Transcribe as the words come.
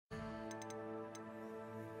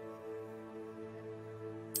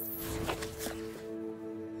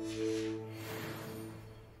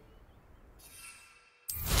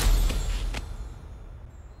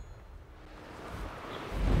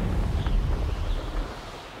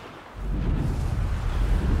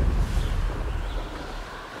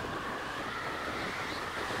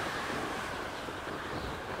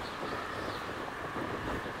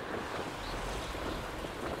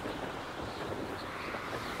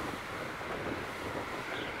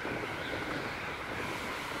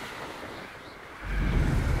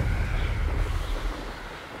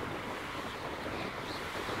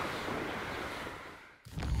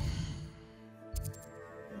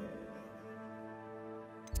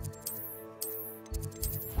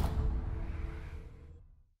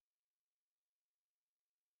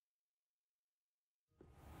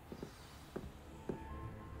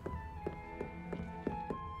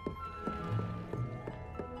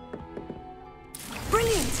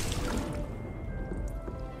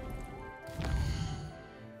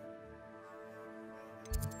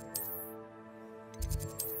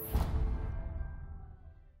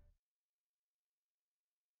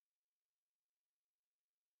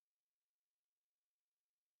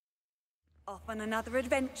Off on another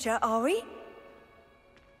adventure, are we?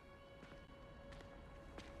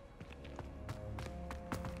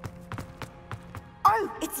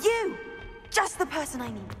 Oh, it's you! Just the person I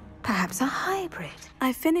need. Perhaps a hybrid.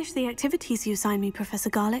 I finished the activities you signed me, Professor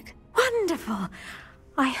Garlick. Wonderful!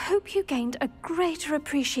 I hope you gained a greater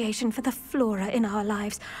appreciation for the flora in our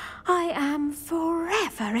lives. I am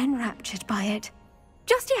forever enraptured by it.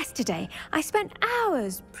 Just yesterday, I spent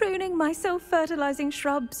hours pruning my self-fertilizing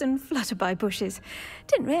shrubs and flutterby bushes.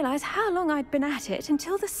 Didn't realize how long I'd been at it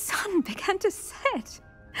until the sun began to set.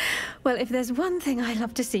 Well, if there's one thing I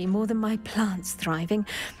love to see more than my plants thriving,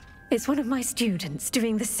 it's one of my students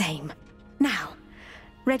doing the same. Now,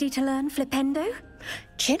 ready to learn Flipendo?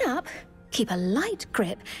 Chin up, keep a light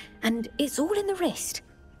grip, and it's all in the wrist.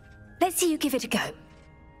 Let's see you give it a go.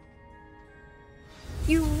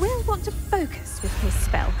 You will want to focus with his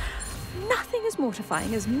spell. Nothing as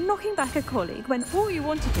mortifying as knocking back a colleague when all you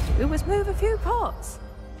wanted to do was move a few pots.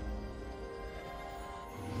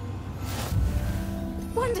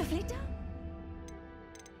 Wonderfully done.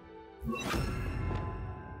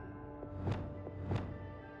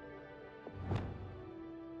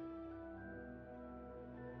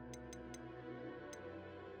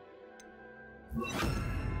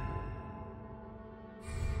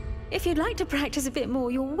 If you'd like to practice a bit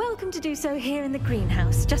more, you're welcome to do so here in the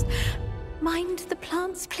greenhouse. Just mind the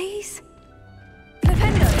plants, please.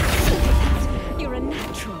 Flipendo! You're a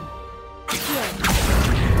natural. Here.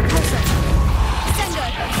 Closer. Sendo!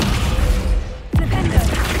 Flipendo!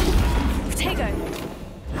 Tego!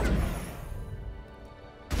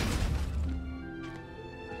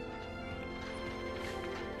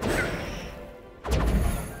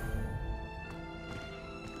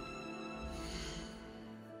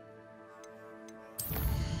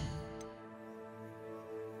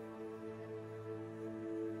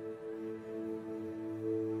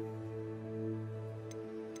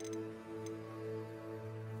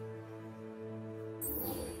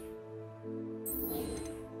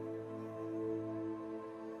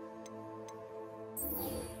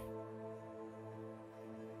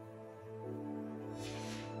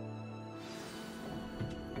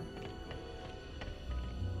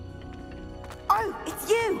 Oh, it's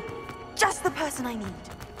you! Just the person I need.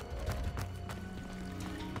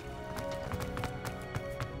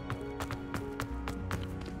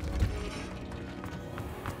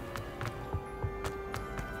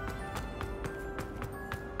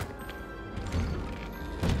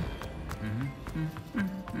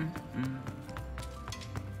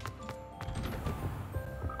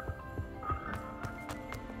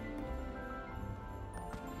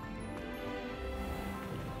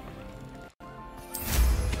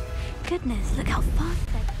 Goodness, look how fast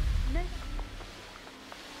they're... No.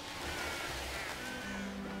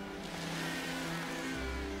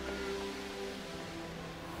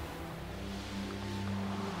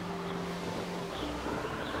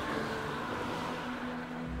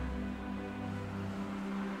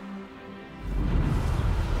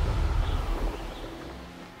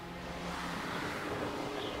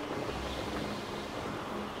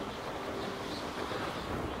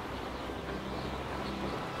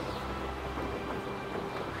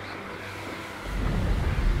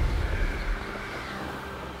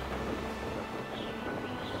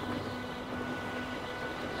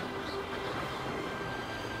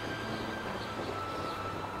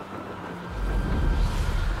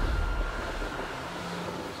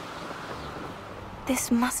 This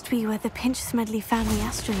must be where the Pinch-Smedley family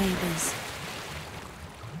astrolabe is.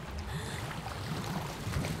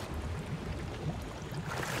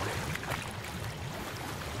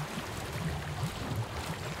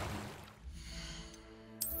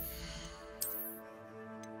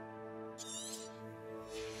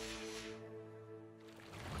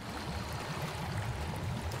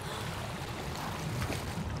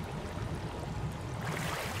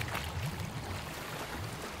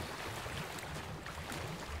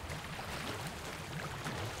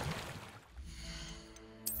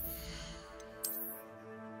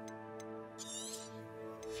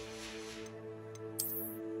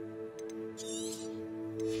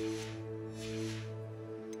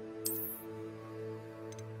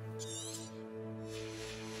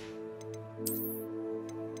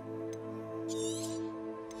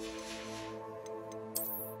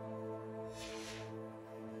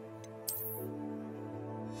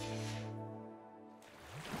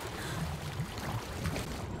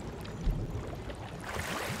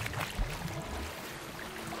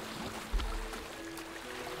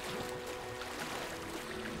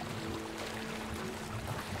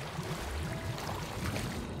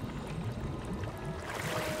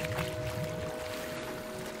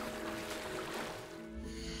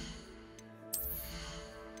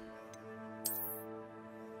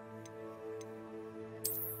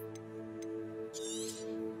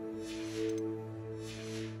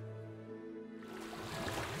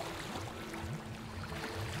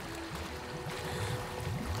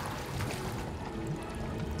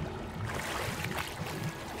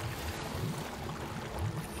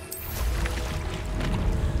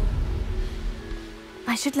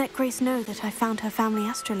 I should let Grace know that I found her family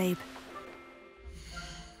astrolabe.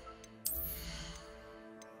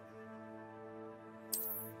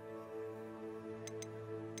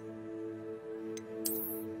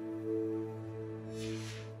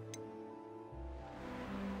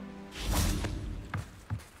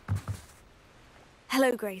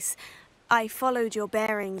 Hello, Grace. I followed your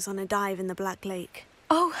bearings on a dive in the Black Lake.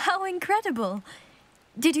 Oh, how incredible!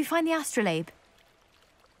 Did you find the astrolabe?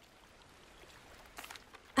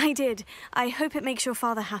 I did. I hope it makes your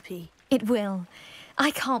father happy. It will. I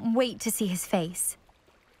can't wait to see his face.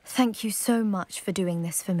 Thank you so much for doing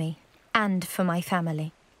this for me, and for my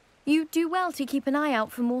family. You do well to keep an eye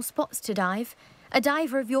out for more spots to dive. A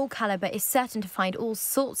diver of your caliber is certain to find all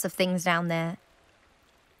sorts of things down there.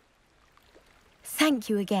 Thank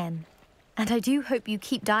you again. And I do hope you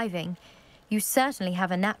keep diving. You certainly have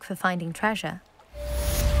a knack for finding treasure.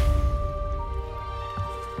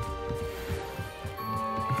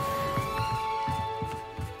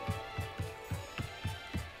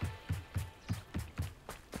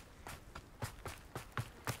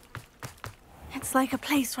 It's like a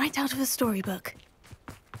place right out of a storybook.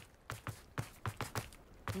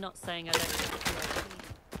 Not saying I don't.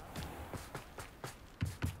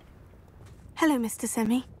 Hello, Mr.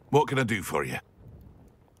 Semi. What can I do for you?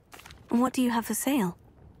 What do you have for sale?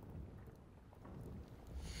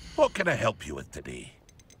 What can I help you with today?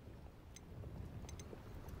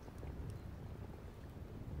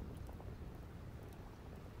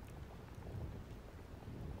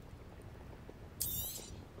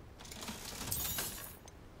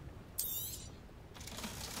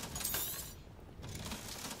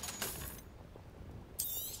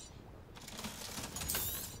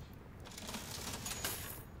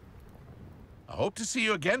 I hope to see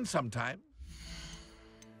you again sometime.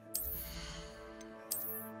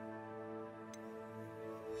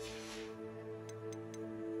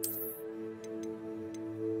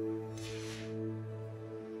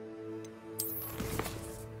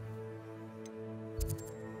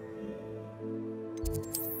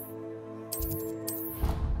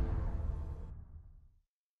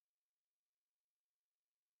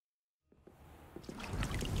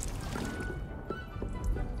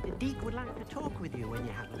 The Deek would like to talk with you when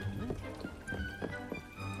you have a moment.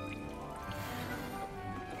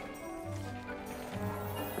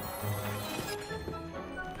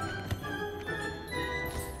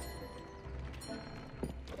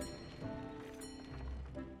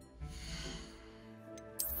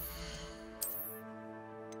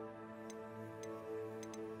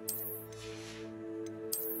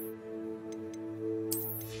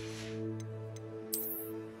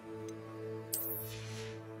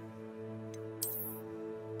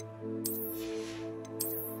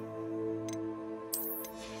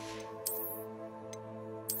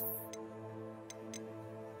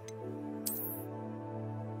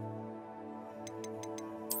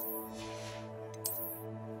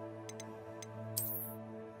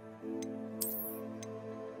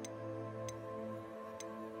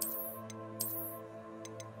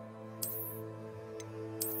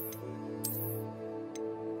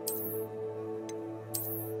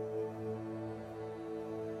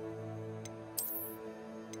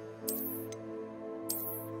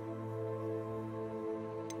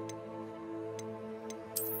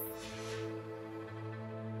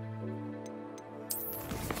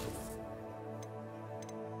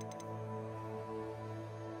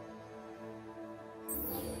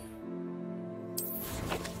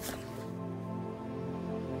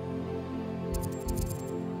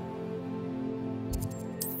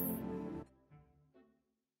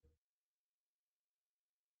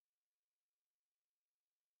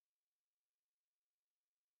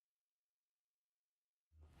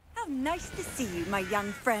 How nice to see you, my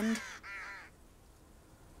young friend.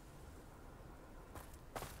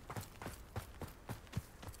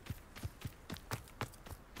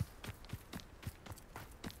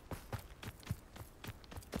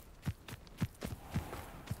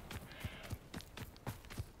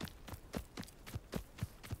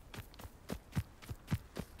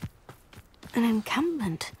 An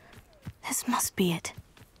encampment. This must be it.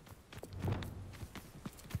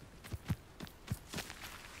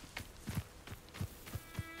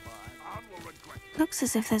 Looks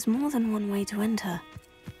as if there's more than one way to enter.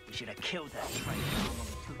 We should have killed that traitor when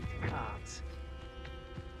we took it to cards.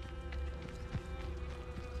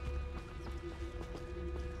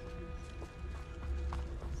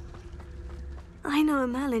 I know a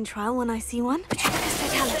Merlin trial when I see one. Patricus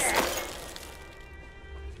Totalis.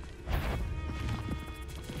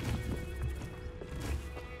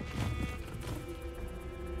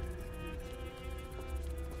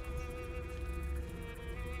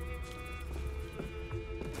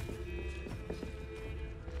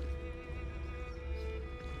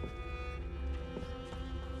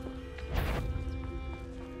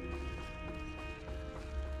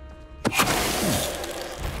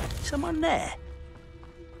 someone there?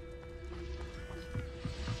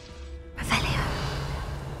 Revelio.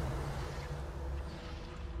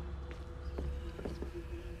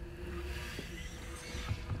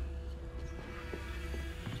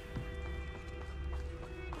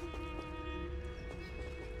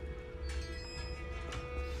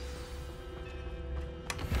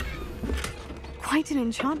 Quite an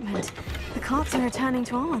enchantment. The carts are returning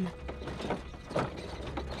to Arn.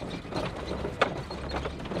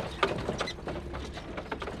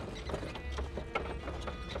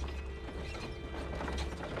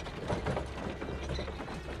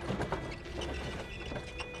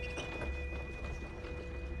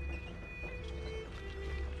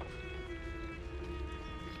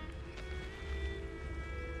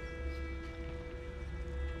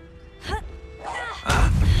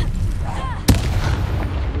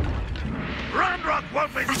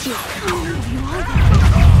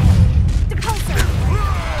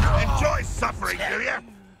 Enjoy suffering, do you?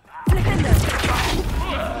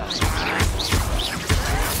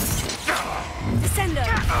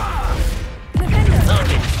 I've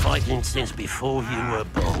been fighting since before you were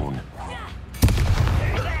born.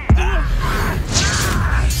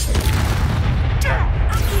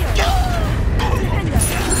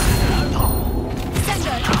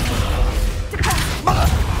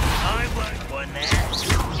 I won't one there.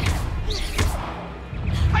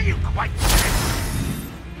 Are you quite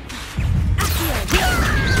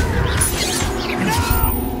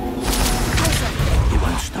You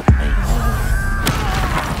won't stop me.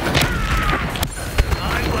 I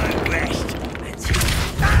won't rest.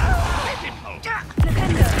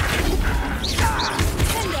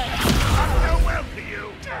 farewell to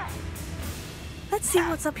you? Let's see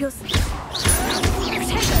what's up your... I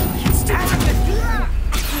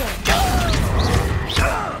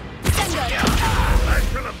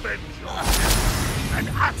shall avenge you. And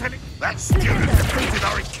utterly... That student defeated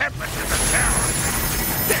our encampment in the town.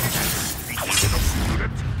 Death, sneaky little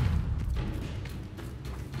student.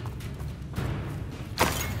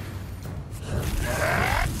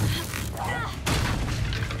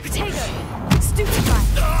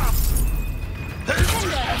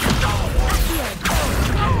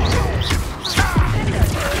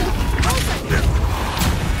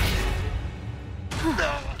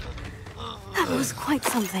 That was quite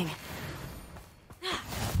something.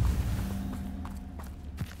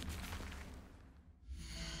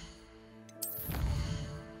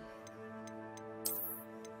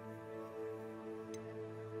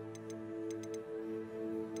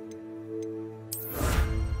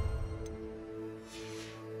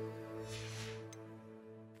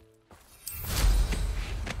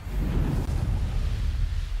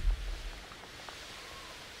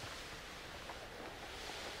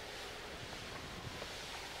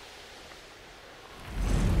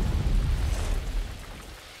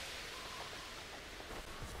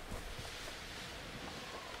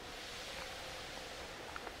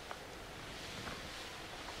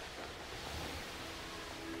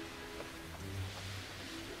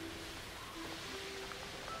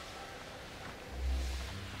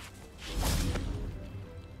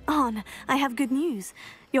 Arn, I have good news.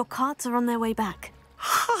 Your carts are on their way back.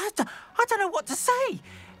 I don't know what to say.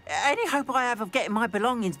 Any hope I have of getting my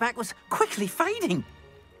belongings back was quickly fading.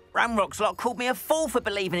 Ramrock's lot called me a fool for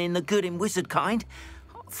believing in the good in wizard kind.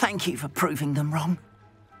 Thank you for proving them wrong.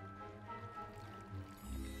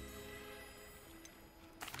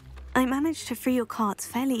 I managed to free your carts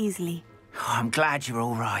fairly easily. Oh, I'm glad you're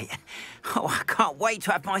all right. Oh, I can't wait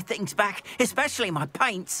to have my things back, especially my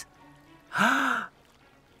paints.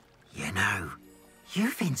 You know,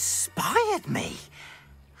 you've inspired me.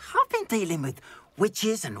 I've been dealing with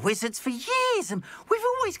witches and wizards for years, and we've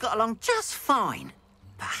always got along just fine.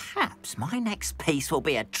 Perhaps my next piece will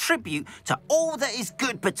be a tribute to all that is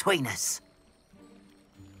good between us.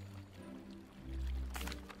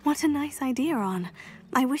 What a nice idea, Arn.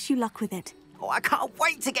 I wish you luck with it. Oh, I can't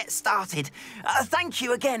wait to get started. Thank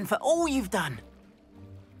you again for all you've done.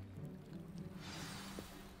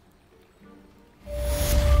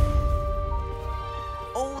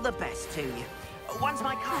 All the best to you. Once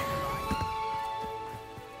my car arrives.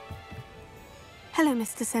 Hello,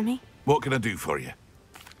 Mr. Semi. What can I do for you?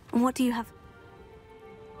 And what do you have?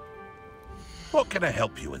 What can I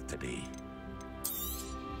help you with today?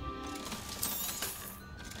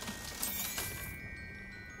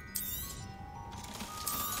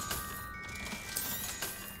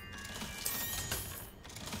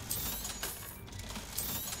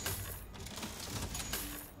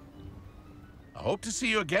 I hope to see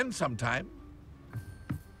you again sometime.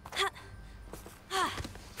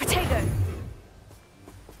 Potato!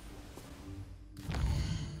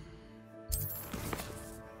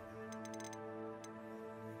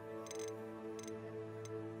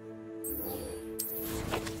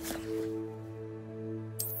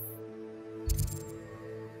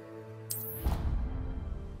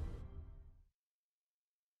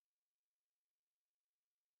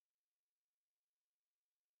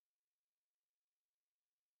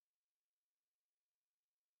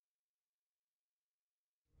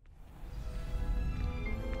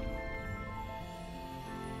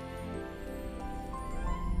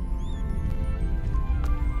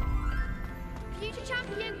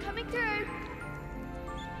 through.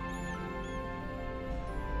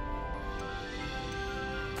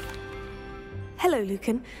 Hello,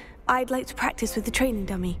 Lucan. I'd like to practice with the training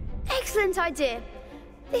dummy. Excellent idea.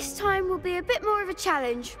 This time will be a bit more of a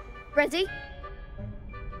challenge. Ready?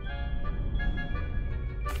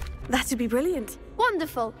 That'd be brilliant.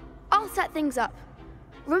 Wonderful. I'll set things up.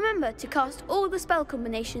 Remember to cast all the spell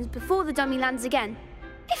combinations before the dummy lands again.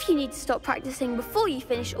 If you need to stop practicing before you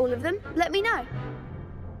finish all of them, let me know.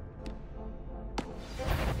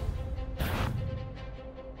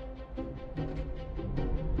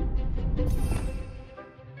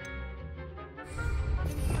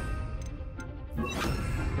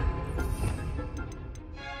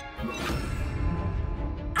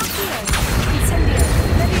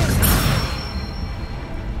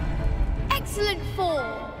 Excellent form.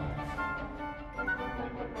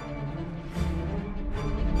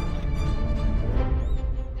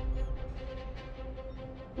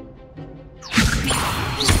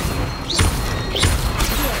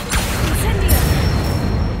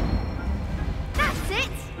 That's it.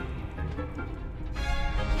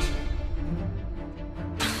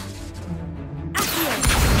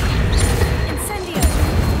 Incendio!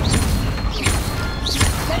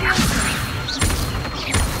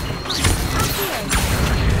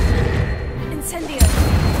 Incendio!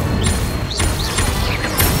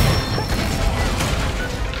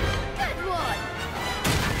 Good one.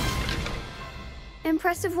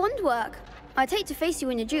 Impressive wand work. I'd hate to face you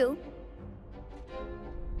in a duel.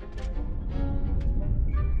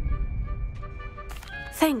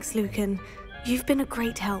 Thanks, Lucan. You've been a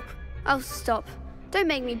great help. Oh, stop. Don't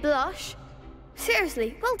make me blush.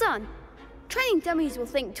 Seriously, well done. Training dummies will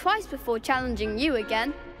think twice before challenging you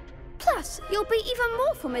again. Plus, you'll be even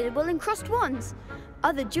more formidable in crossed wands.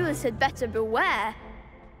 Other duelists had better beware.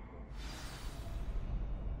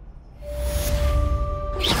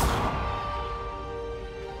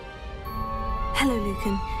 Hello,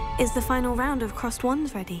 Lucan. Is the final round of crossed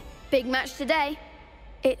wands ready? Big match today.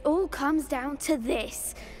 It all comes down to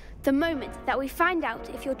this. The moment that we find out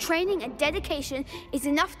if your training and dedication is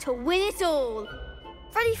enough to win it all.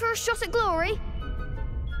 Ready for a shot at glory?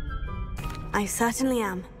 I certainly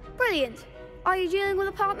am. Brilliant. Are you dealing with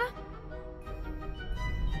a partner?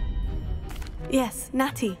 Yes,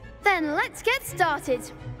 Natty. Then let's get started.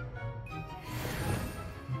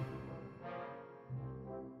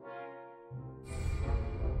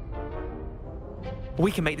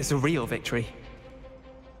 We can make this a real victory.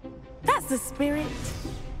 That's the spirit.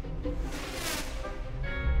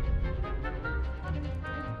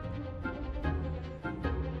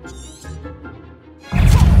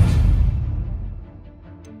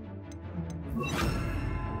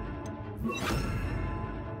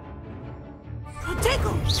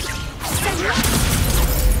 Protego!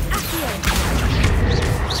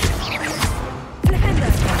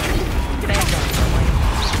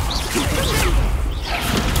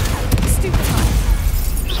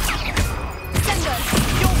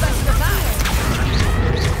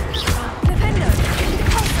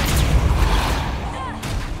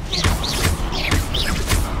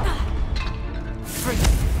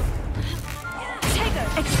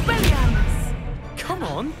 Come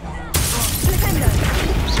on.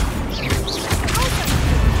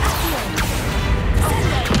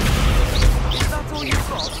 That's all you've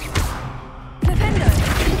got?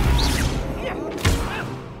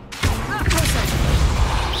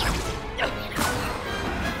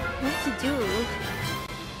 What to do?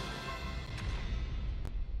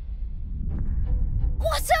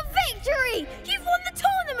 What a victory! You've won the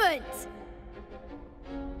tournament!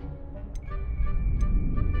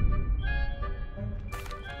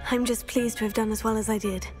 I'm just pleased to have done as well as I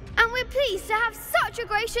did. And we're pleased to have such a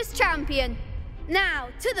gracious champion. Now,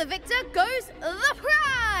 to the victor goes the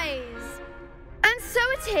prize! And so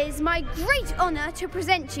it is my great honor to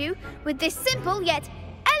present you with this simple yet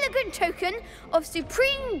elegant token of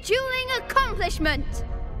supreme dueling accomplishment.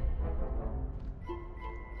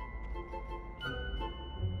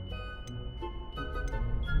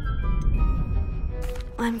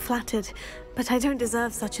 I'm flattered, but I don't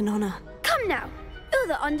deserve such an honor. Come now, you're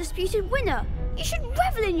the undisputed winner. You should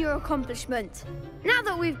revel in your accomplishment. Now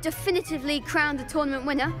that we've definitively crowned the tournament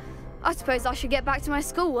winner, I suppose I should get back to my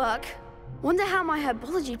schoolwork. Wonder how my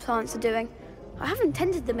herbology plants are doing. I haven't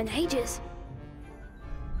tended them in ages.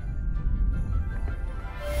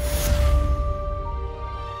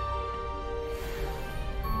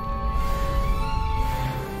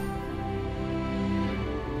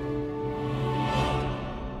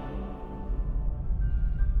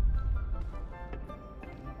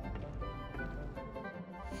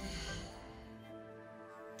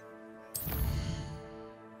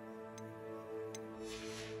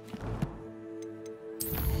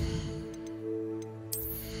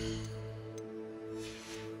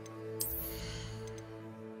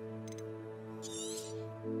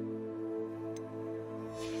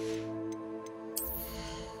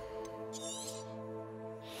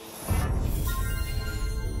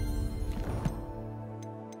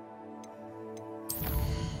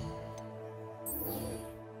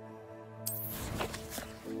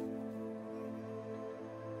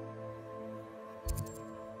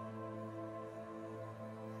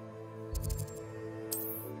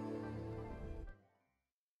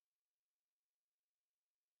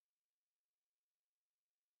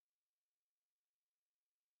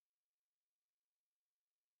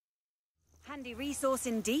 Handy resource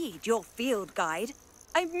indeed, your field guide.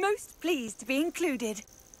 I'm most pleased to be included.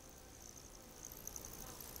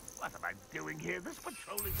 What am I doing here? This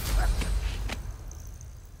patrol is...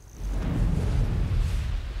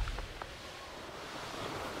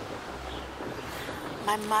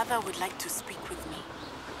 My mother would like to speak with me.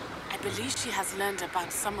 I believe she has learned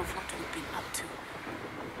about some of what we've been up to.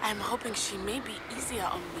 I'm hoping she may be easier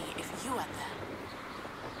on me if you are there.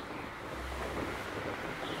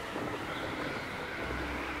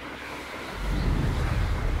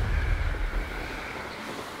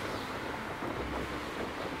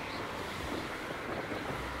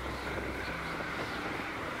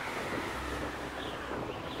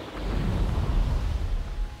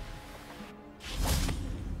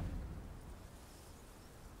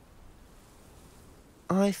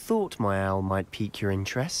 I thought my owl might pique your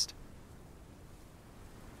interest.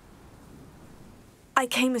 I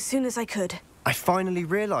came as soon as I could. I finally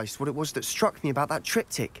realised what it was that struck me about that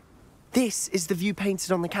triptych. This is the view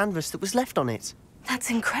painted on the canvas that was left on it. That's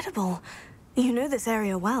incredible. You know this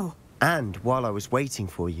area well. And while I was waiting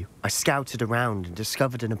for you, I scouted around and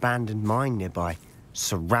discovered an abandoned mine nearby,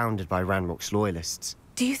 surrounded by Ranrock's loyalists.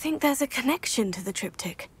 Do you think there's a connection to the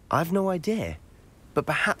triptych? I've no idea, but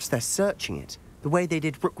perhaps they're searching it, the way they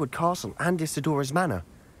did Rookwood Castle and Isidora's Manor.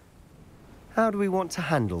 How do we want to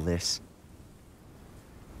handle this?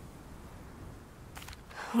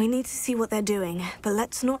 We need to see what they're doing, but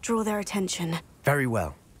let's not draw their attention. Very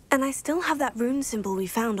well. And I still have that rune symbol we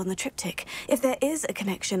found on the triptych. If there is a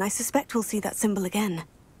connection, I suspect we'll see that symbol again.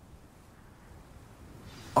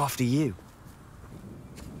 After you.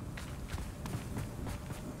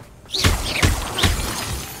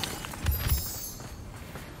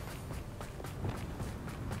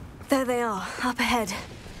 There they are, up ahead.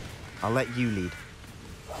 I'll let you lead.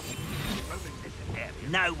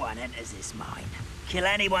 No one enters this mine. Kill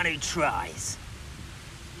anyone who tries.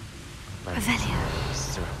 Revelio.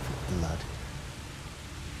 Stir up for blood.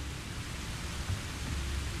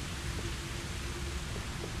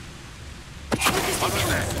 What was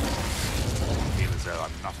that? I feel as though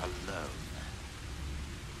I'm not alone.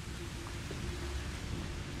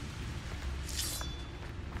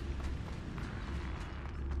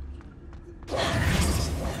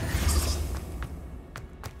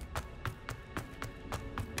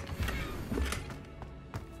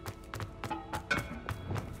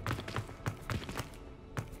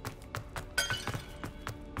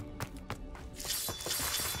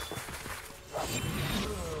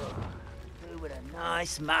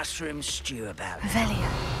 Nice mushroom stew about it. Revelio.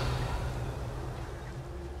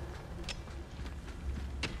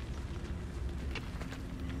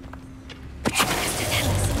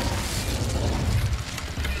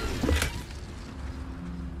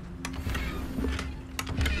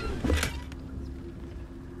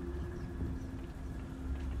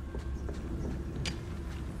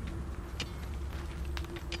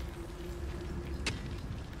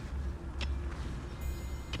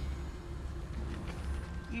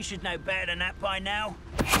 You should know better than that by now.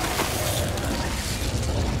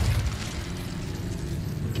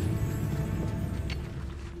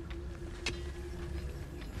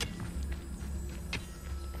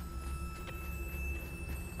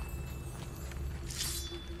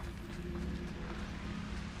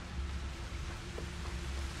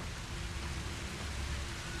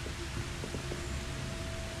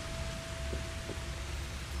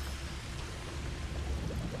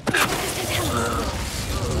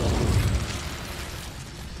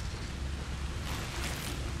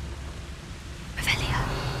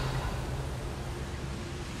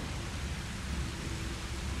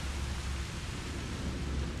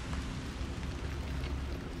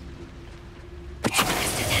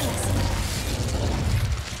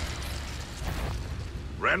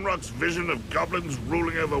 Ranrock's vision of goblins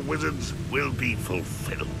ruling over wizards will be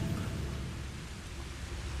fulfilled.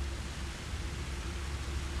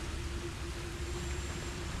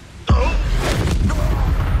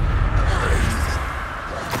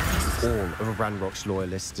 All of Ranrock's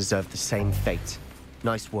loyalists deserve the same fate.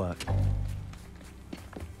 Nice work.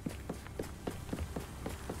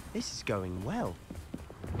 This is going well.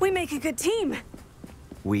 We make a good team.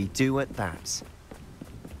 We do at that.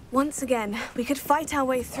 Once again, we could fight our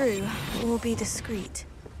way through, or be discreet.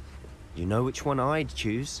 You know which one I'd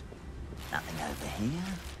choose? Nothing over here.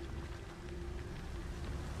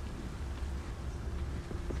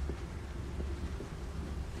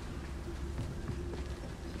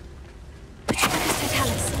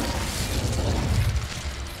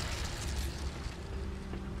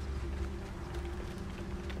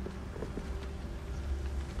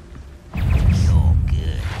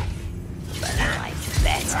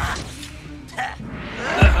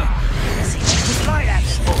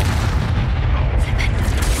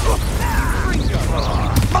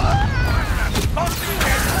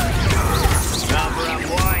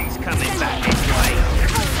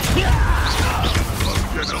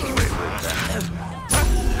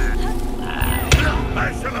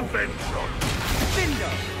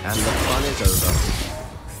 over.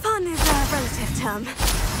 Fun is a relative term.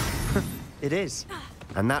 It is.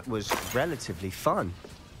 And that was relatively fun.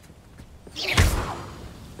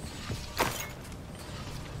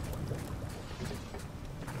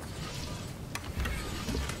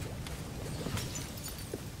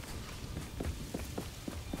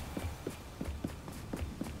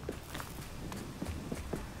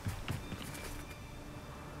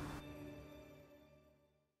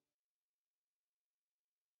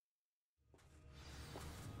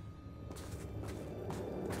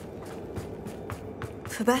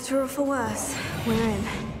 For better or for worse, we're in.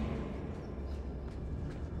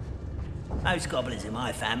 Most goblins in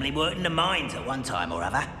my family worked in the mines at one time or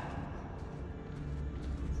other.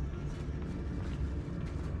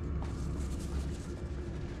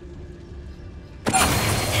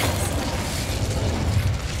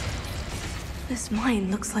 This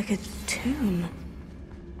mine looks like a tomb.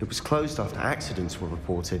 It was closed after accidents were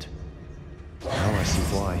reported. Now I see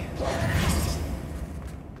why.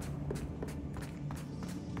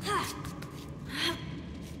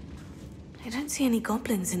 I don't see any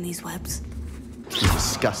goblins in these webs. Too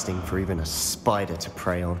disgusting for even a spider to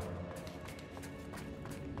prey on. I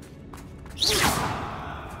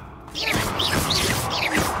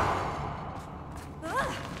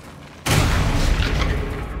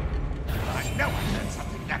know I learned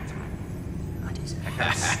something that time. What is it?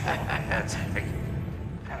 That's heavy.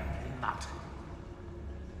 Apparently not.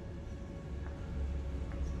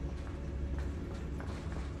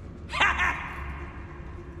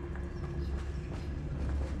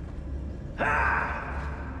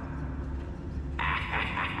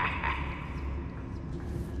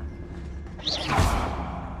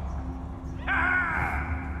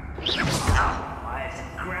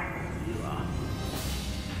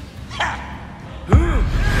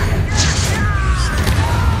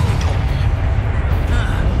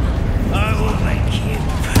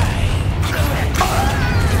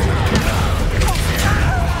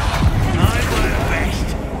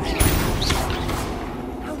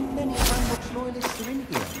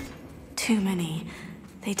 Too many.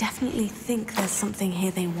 They definitely think there's something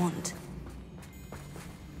here they want.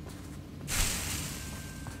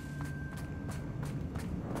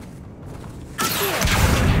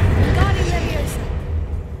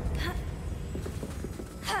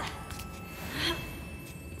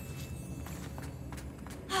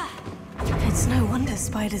 It's no wonder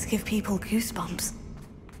spiders give people goosebumps.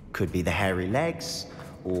 Could be the hairy legs,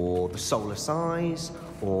 or the soulless eyes,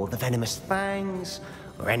 or the venomous fangs,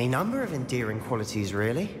 or any number of endearing qualities,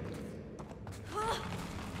 really.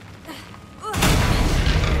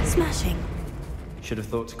 Smashing. Should have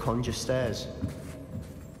thought to conjure stairs.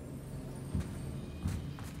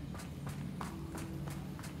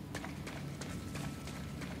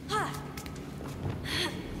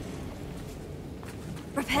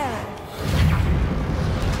 Repair.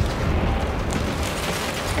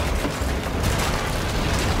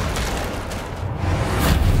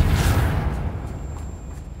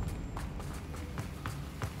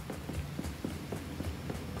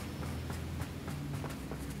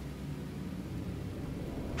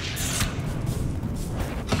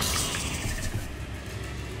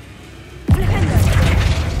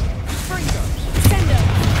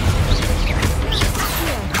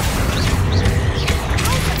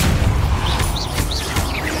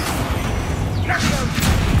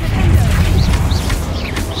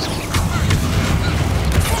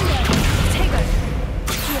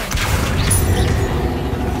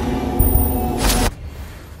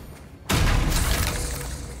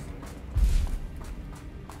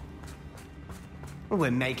 We're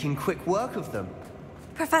making quick work of them.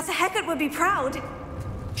 Professor Hecat would be proud.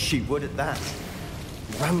 She would at that.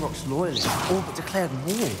 Ranrock's loyalists all but declared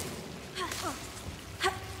war.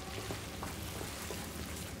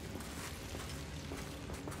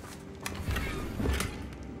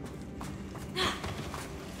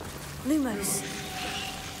 Lumos.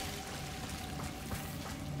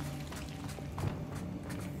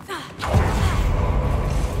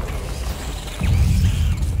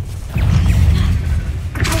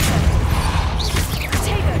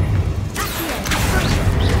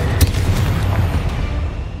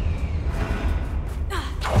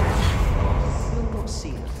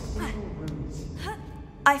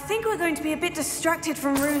 I think we're going to be a bit distracted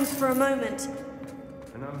from runes for a moment.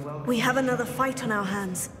 We have another fight on our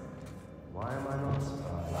hands. Why am I not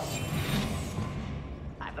surprised?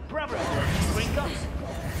 I have a brother who works in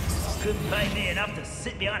Gringotts. Couldn't pay me enough to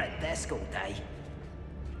sit behind a desk all day.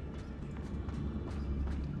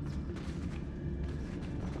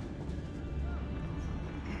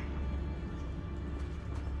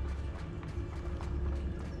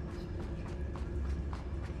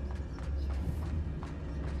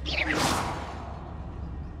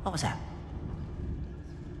 What was that?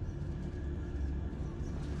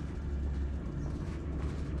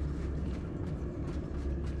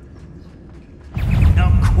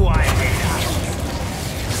 Not quite enough.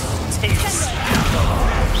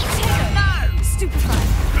 No! Stupefied.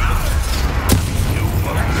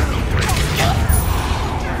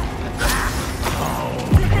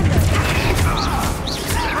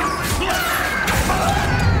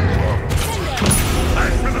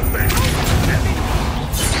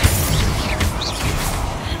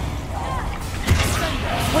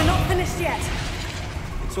 We're not finished yet.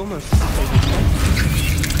 It's almost as if they were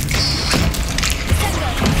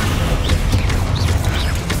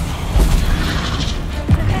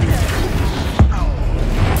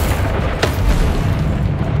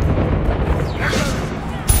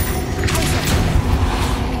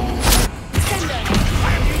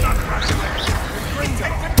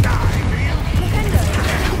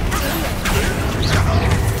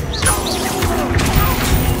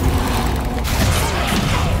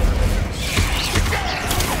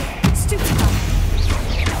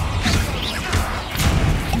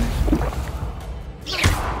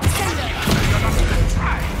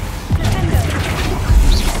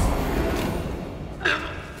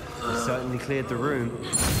cleared the room.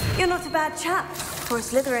 You're not a bad chap for a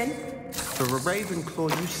Slytherin. For a Ravenclaw,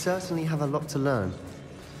 you certainly have a lot to learn.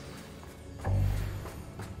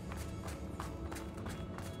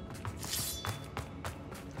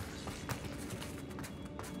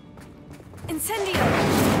 Incendio!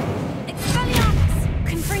 Expelliarmus!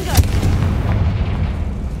 Confringo!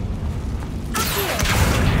 Accio!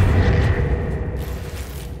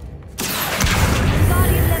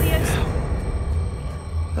 Wingardium Leviosa!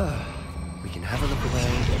 We can have a look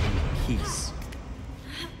around in peace.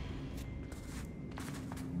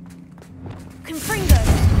 Confringo!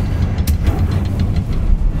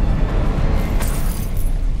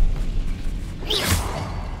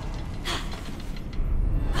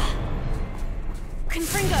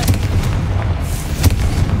 Confringo!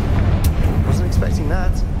 Wasn't expecting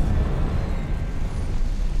that.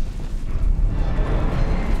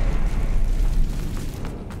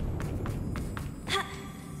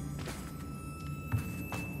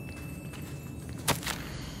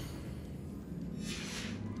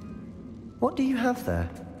 What do you have there?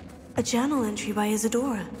 A journal entry by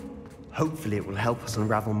Isadora. Hopefully it will help us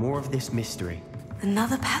unravel more of this mystery.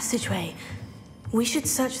 Another passageway. We should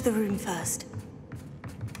search the room first.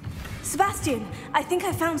 Sebastian, I think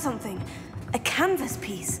I found something. A canvas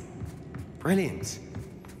piece. Brilliant.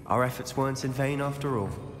 Our efforts weren't in vain after all.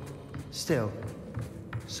 Still,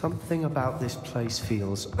 something about this place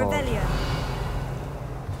feels odd. Revelio.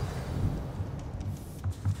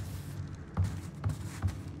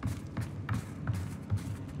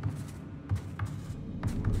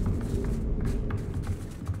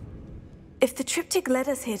 If the triptych led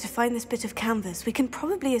us here to find this bit of canvas, we can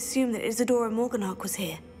probably assume that Isadora Morganach was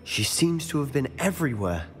here. She seems to have been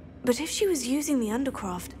everywhere. But if she was using the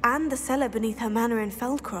Undercroft and the cellar beneath her manor in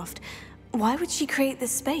Feldcroft, why would she create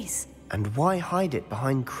this space? And why hide it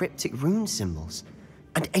behind cryptic rune symbols?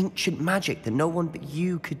 And ancient magic that no one but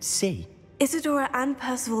you could see? Isadora and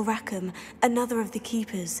Percival Rackham, another of the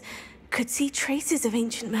Keepers, could see traces of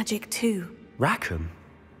ancient magic too. Rackham?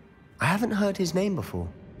 I haven't heard his name before.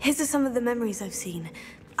 His are some of the memories I've seen.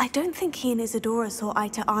 I don't think he and Isadora saw eye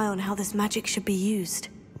to eye on how this magic should be used.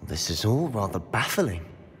 This is all rather baffling.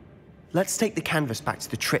 Let's take the canvas back to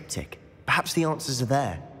the triptych. Perhaps the answers are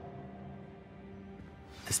there.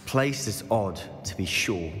 This place is odd, to be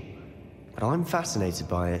sure, but I'm fascinated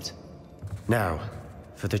by it. Now,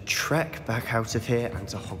 for the trek back out of here and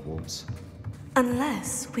to Hogwarts.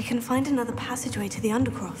 Unless we can find another passageway to the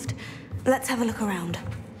Undercroft. Let's have a look around.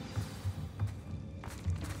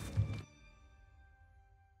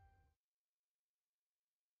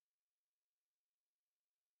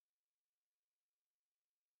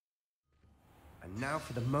 And now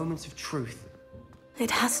for the moment of truth.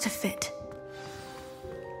 It has to fit.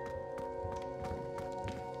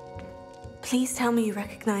 Please tell me you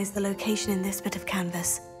recognize the location in this bit of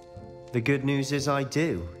canvas. The good news is I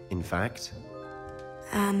do, in fact.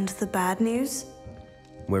 And the bad news?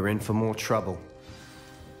 We're in for more trouble.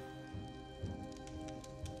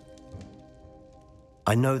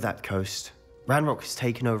 I know that coast. Ranrock has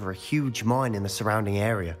taken over a huge mine in the surrounding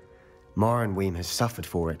area. Marrenweem has suffered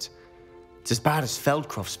for it. It's as bad as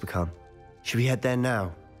Feldcroft's become. Should we head there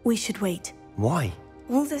now? We should wait. Why?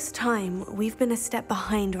 All this time, we've been a step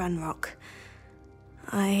behind Ranrock.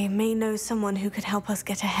 I may know someone who could help us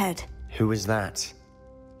get ahead. Who is that?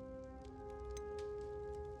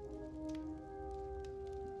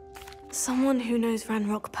 Someone who knows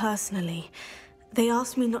Ranrock personally. They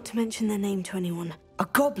asked me not to mention their name to anyone. A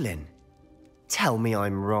goblin? Tell me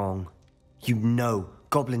I'm wrong. You know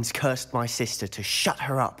goblins cursed my sister to shut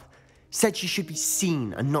her up. Said she should be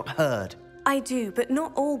seen and not heard. I do, but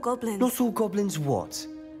not all goblins. Not all goblins what?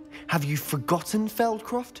 Have you forgotten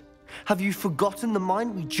Feldcroft? Have you forgotten the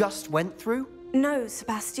mine we just went through? No,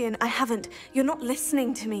 Sebastian, I haven't. You're not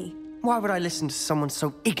listening to me. Why would I listen to someone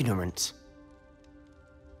so ignorant?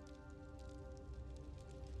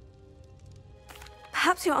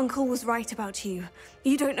 Perhaps your uncle was right about you.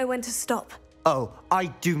 You don't know when to stop. Oh, I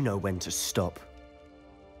do know when to stop.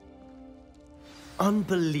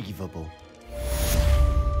 Unbelievable.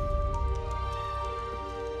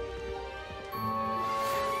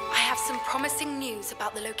 I have some promising news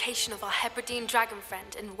about the location of our Hebridean dragon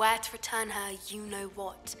friend and where to return her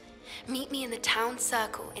you-know-what. Meet me in the town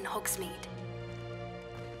circle in Hogsmeade.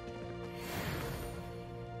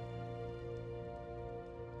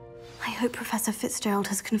 I hope Professor Fitzgerald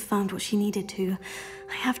has confirmed what she needed to.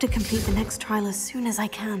 I have to complete the next trial as soon as I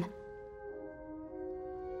can.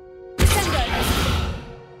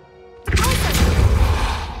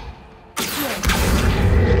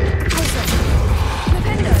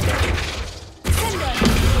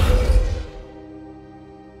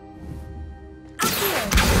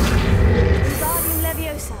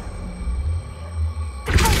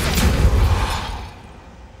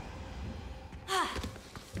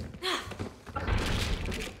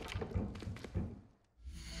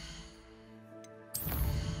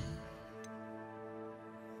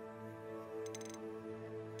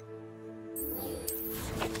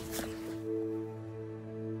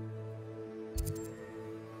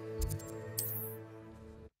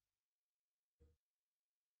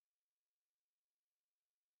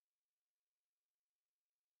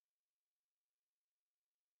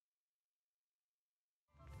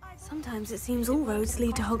 Sometimes it seems all roads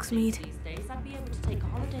lead to Hogsmeade. These days, I'd be able to take a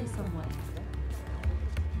holiday somewhere.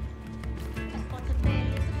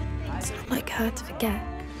 It's not like her to forget.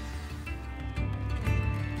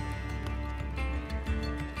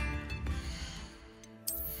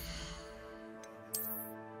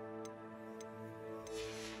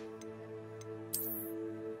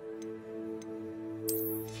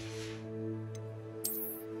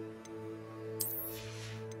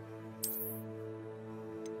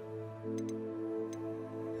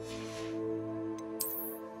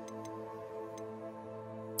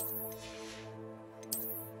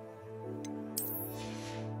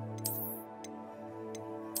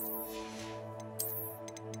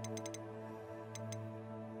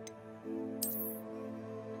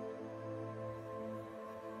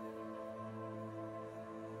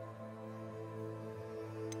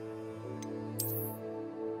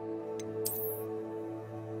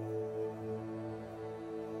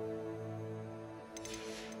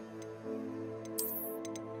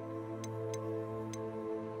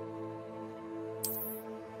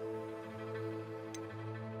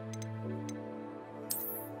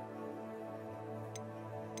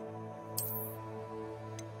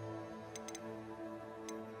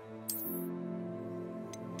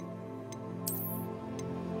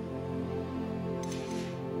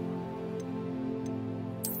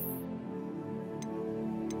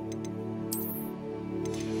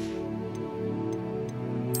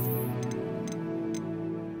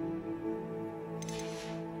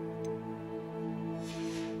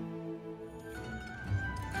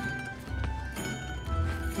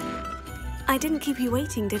 I didn't keep you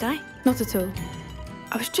waiting, did I? Not at all.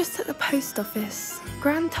 I was just at the post office.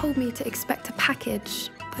 Gran told me to expect a package,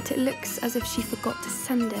 but it looks as if she forgot to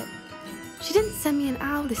send it. She didn't send me an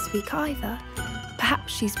owl this week either.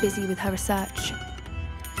 Perhaps she's busy with her research.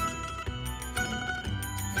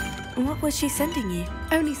 What was she sending you?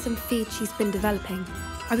 Only some feed she's been developing.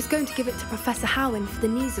 I was going to give it to Professor Howin for the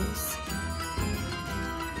measles.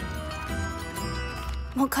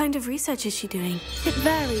 What kind of research is she doing? It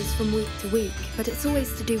varies from week to week, but it's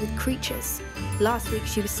always to do with creatures. Last week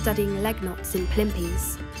she was studying leg knots in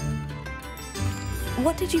plimpies.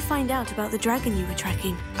 What did you find out about the dragon you were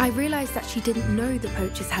tracking? I realised that she didn't know the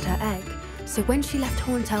poachers had her egg, so when she left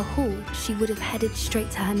Horntail Hall, she would have headed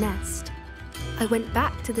straight to her nest. I went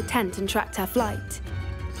back to the tent and tracked her flight.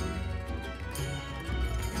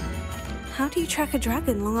 How do you track a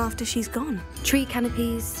dragon long after she's gone? Tree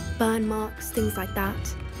canopies, burn marks, things like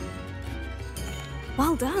that.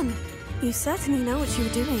 Well done. You certainly know what you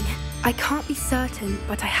were doing. I can't be certain,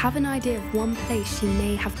 but I have an idea of one place she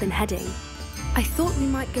may have been heading. I thought we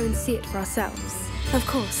might go and see it for ourselves. Of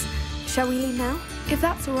course. Shall we leave now? If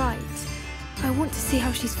that's all right. I want to see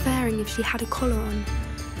how she's faring if she had a collar on.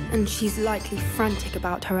 and she's likely frantic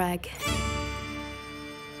about her egg.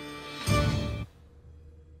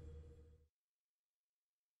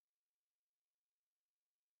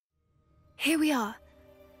 Here we are.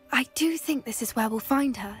 I do think this is where we'll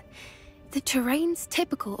find her. The terrain's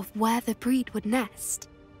typical of where the breed would nest.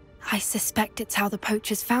 I suspect it's how the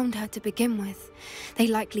poachers found her to begin with. They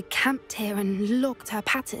likely camped here and logged her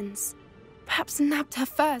patterns. Perhaps nabbed her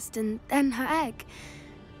first and then her egg.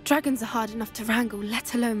 Dragons are hard enough to wrangle,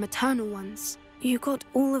 let alone maternal ones. You got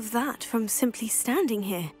all of that from simply standing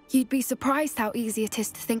here. You'd be surprised how easy it is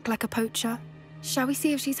to think like a poacher. Shall we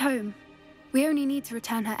see if she's home? We only need to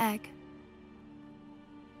return her egg.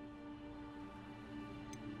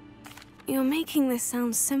 You're making this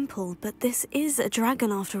sound simple, but this is a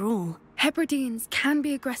dragon after all. Hebrideans can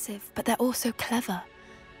be aggressive, but they're also clever.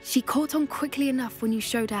 She caught on quickly enough when you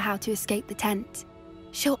showed her how to escape the tent.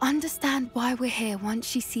 She'll understand why we're here once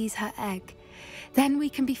she sees her egg. Then we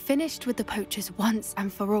can be finished with the poachers once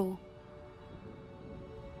and for all.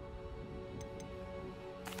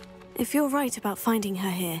 If you're right about finding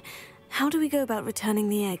her here, how do we go about returning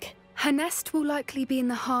the egg? Her nest will likely be in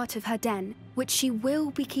the heart of her den, which she will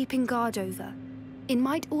be keeping guard over. It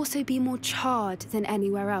might also be more charred than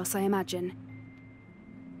anywhere else, I imagine.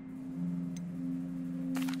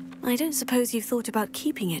 I don't suppose you've thought about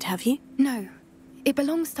keeping it, have you? No. It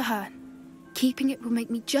belongs to her. Keeping it will make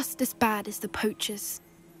me just as bad as the poachers.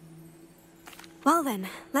 Well then,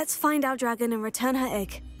 let's find our dragon and return her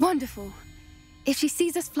egg. Wonderful. If she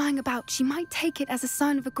sees us flying about, she might take it as a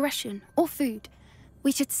sign of aggression or food.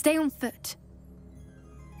 We should stay on foot.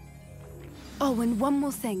 Oh, and one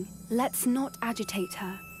more thing. Let's not agitate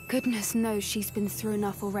her. Goodness knows she's been through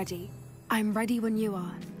enough already. I'm ready when you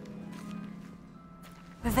are.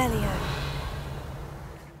 Revelio.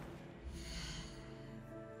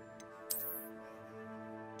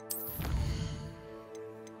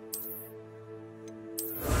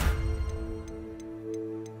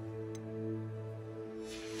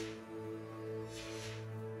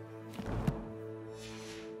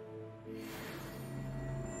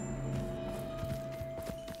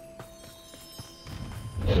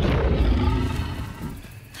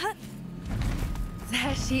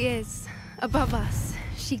 There she is, above us.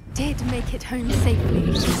 She did make it home safely.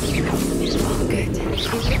 Oh, good. It looks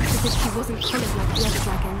as if she wasn't collared like the other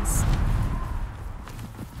dragons.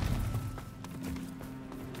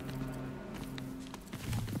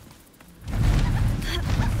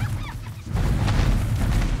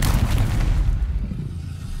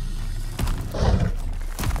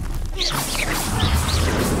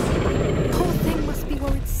 Poor thing must be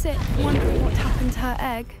worried sick, wondering what happened to her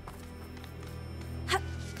egg.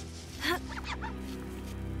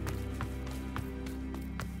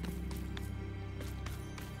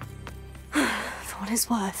 For what it's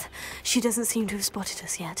worth, she doesn't seem to have spotted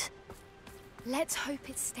us yet. Let's hope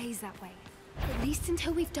it stays that way. At least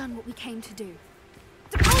until we've done what we came to do.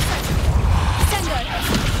 I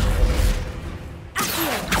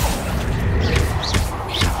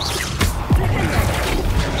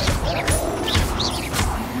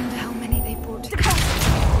wonder how many they brought to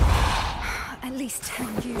At least 10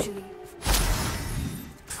 usually.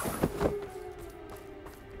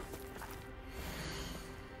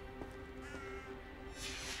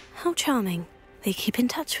 How charming. They keep in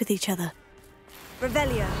touch with each other.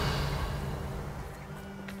 Revelio.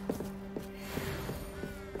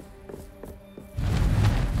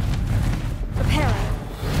 Preparing.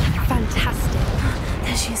 Fantastic.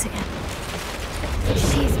 There she is again.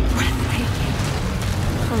 She's breathtaking.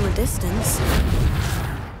 From a distance.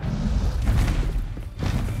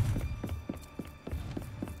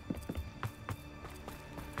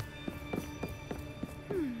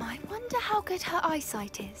 I wonder how good her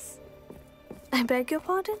eyesight is. I beg your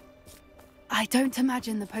pardon? I don't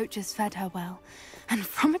imagine the poachers fed her well. And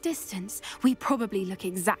from a distance, we probably look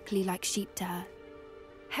exactly like sheep to her.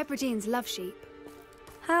 Hebrideans love sheep.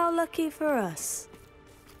 How lucky for us.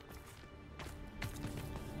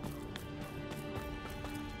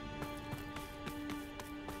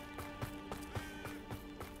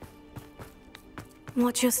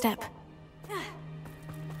 Watch your step.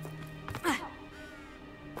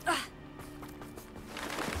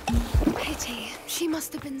 Pity. She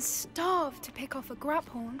must have been starved to pick off a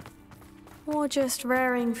graphorn. Or just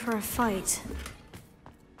raring for a fight.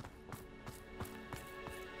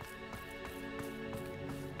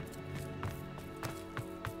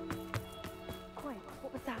 Wait,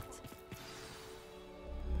 what was that?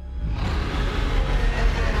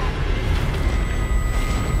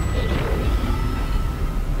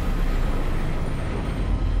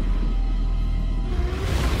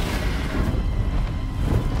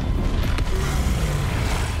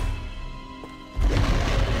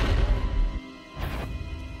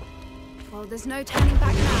 Well, there's no turning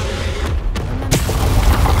back now. Remember.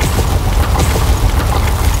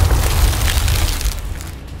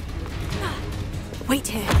 Wait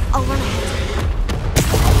here. I'll run ahead.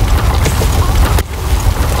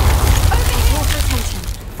 Call for attention.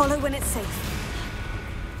 Follow when it's safe.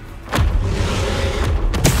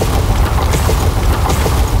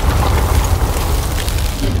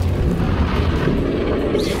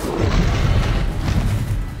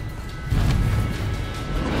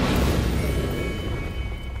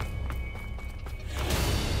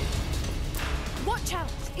 Watch out!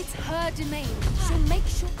 It's her domain. So make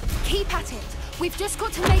sure. Keep at it. We've just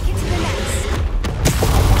got to make it to the nest.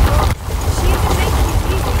 She isn't making it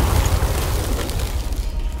easy.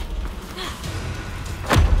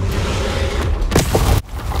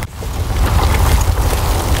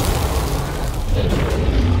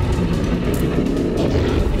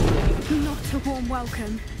 Not a warm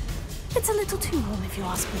welcome. It's a little too warm if you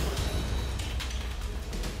ask me.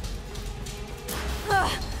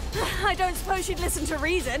 I don't suppose she'd listen to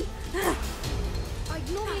reason.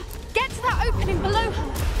 Ignore me. Get to that opening below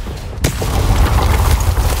her.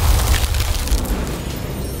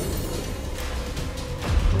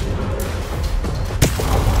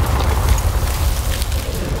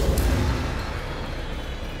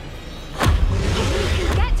 If we can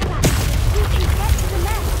get to that, we can get to the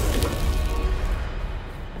nest.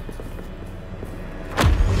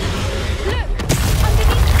 Look,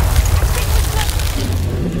 underneath her. I think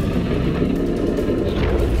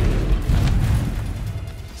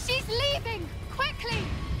she's leaving! Quickly!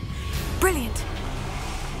 Brilliant.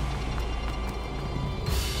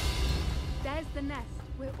 There's the nest.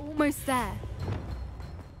 We're almost there.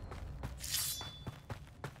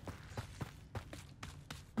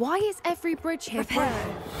 Why is every bridge here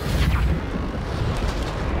frozen?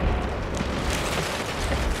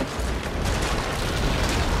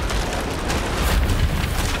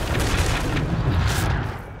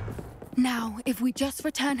 Now, if we just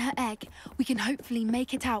return her egg, we can hopefully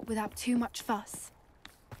make it out without too much fuss.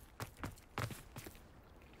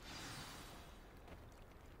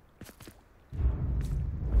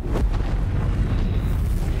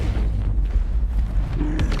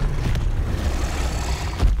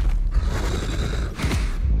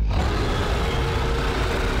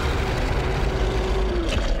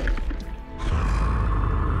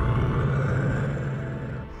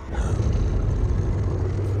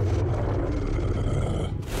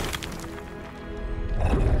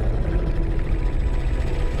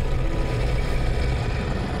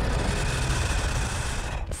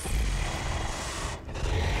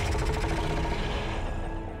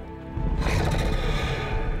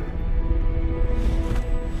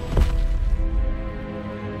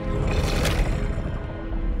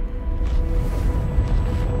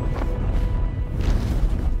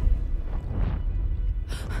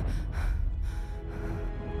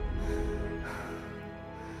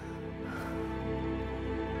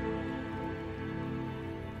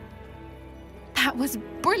 That was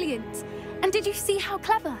brilliant! And did you see how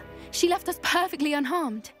clever? She left us perfectly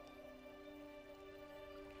unharmed.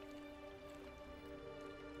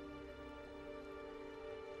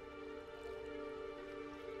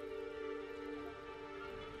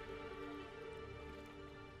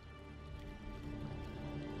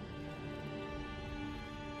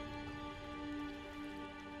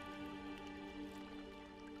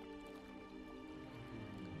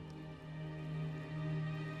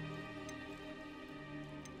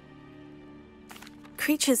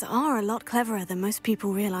 Creatures are a lot cleverer than most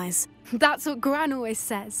people realize. That's what Gran always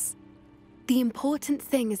says. The important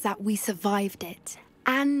thing is that we survived it,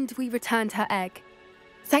 and we returned her egg.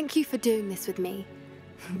 Thank you for doing this with me.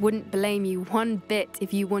 Wouldn't blame you one bit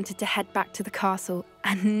if you wanted to head back to the castle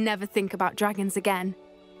and never think about dragons again.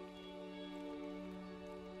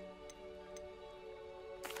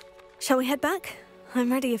 Shall we head back? I'm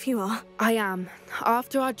ready if you are. I am.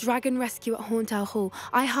 After our dragon rescue at Hauntowl Hall,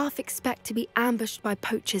 I half expect to be ambushed by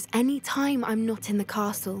poachers any time I'm not in the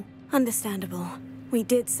castle. Understandable. We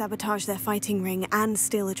did sabotage their fighting ring and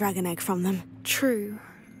steal a dragon egg from them. True.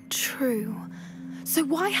 So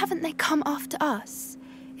why haven't they come after us?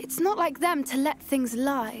 It's not like them to let things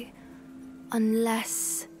lie.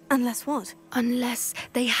 Unless... Unless what? Unless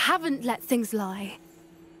they haven't let things lie.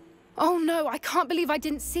 Oh no, I can't believe I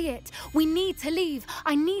didn't see it. We need to leave.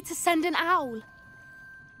 I need to send an owl.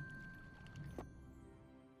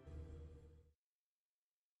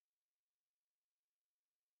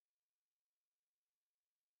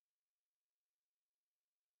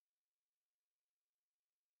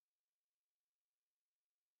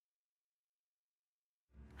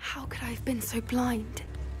 How could I have been so blind?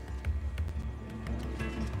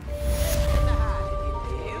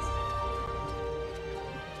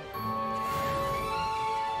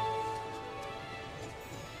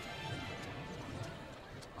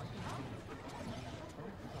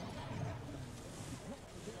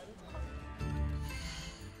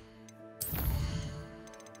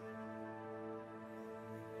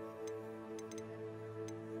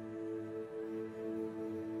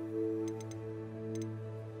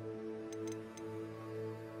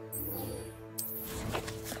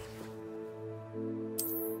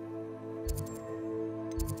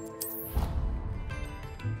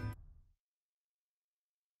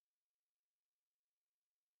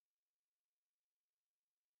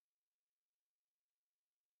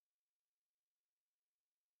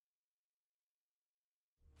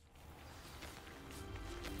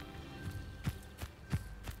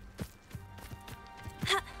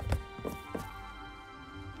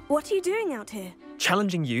 What are you doing out here?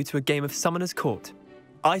 Challenging you to a game of Summoner's Court.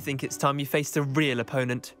 I think it's time you faced a real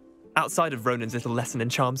opponent, outside of Ronan's little lesson in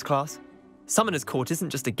charms class. Summoner's Court isn't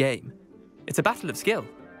just a game. It's a battle of skill.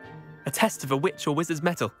 A test of a witch or wizard's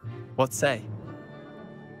mettle. What say?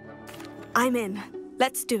 I'm in.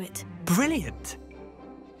 Let's do it. Brilliant!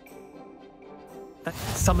 That's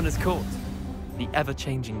Summoner's Court, the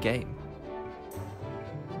ever-changing game.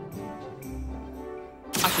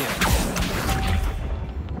 Akio.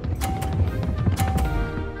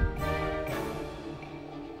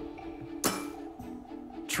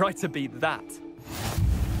 Try to beat that.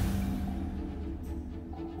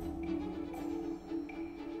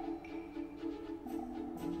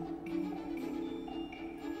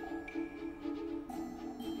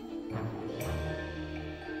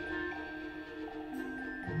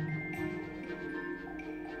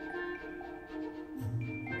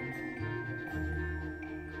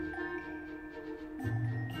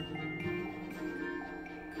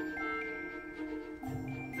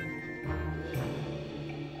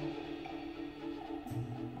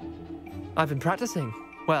 I've been practicing.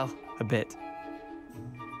 Well, a bit.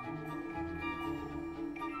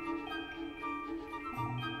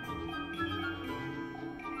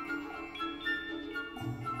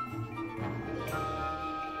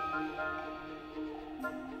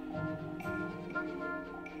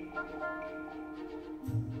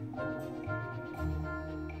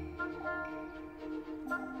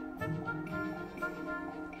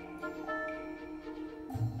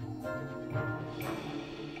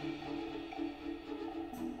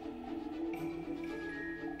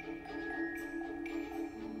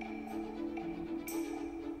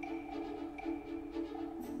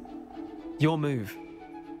 Your move.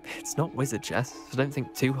 It's not wizard chess, so don't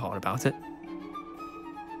think too hard about it.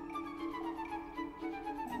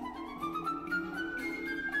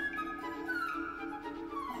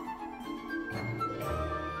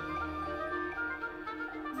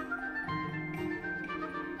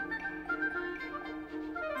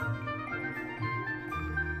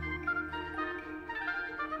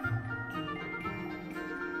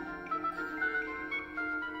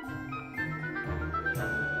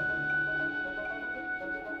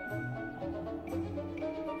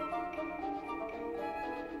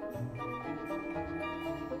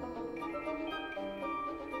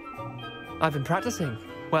 I've been practicing.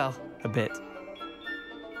 Well, a bit.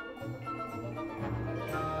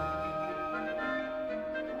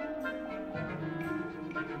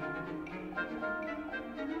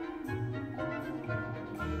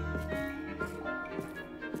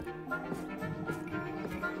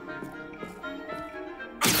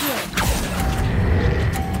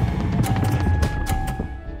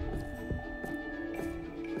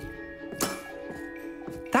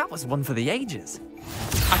 That was one for the ages.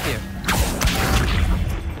 Akio.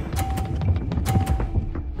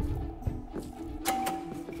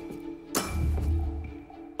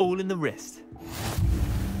 All in the wrist.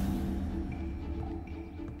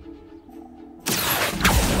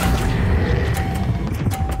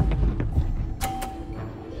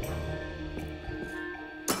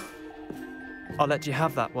 I'll let you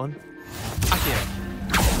have that one. Akio.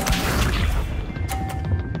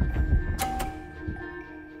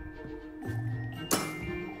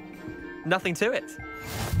 Nothing to it.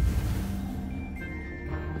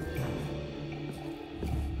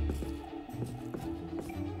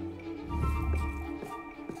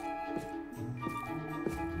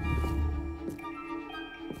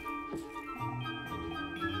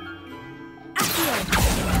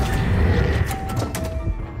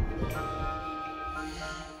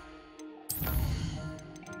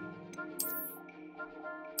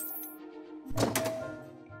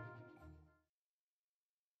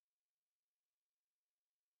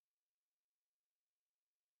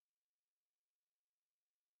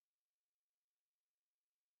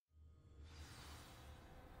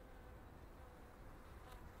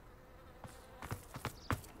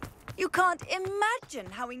 You can't imagine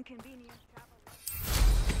how inconvenient travel is.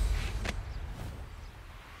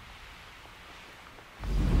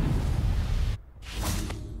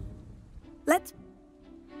 Let's...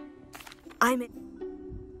 I'm in.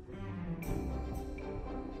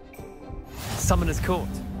 Summoner's Court,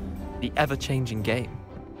 the ever-changing game.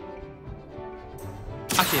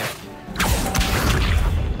 Akio.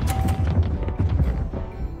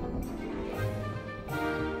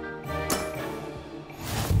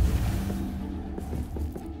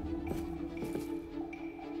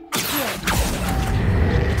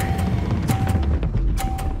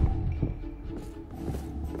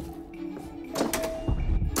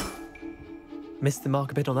 Missed the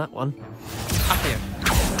mark a bit on that one. Akio.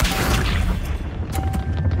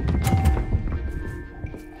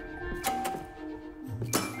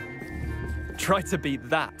 Try to beat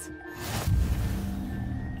that.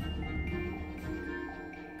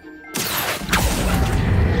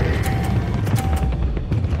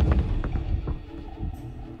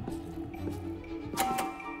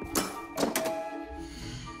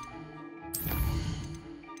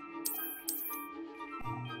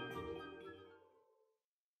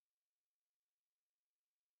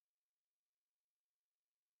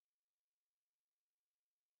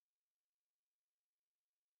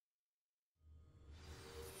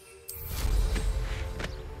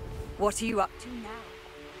 What are you up to now?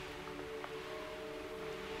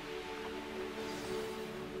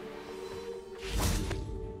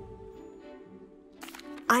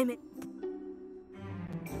 I'm in.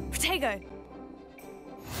 Protego!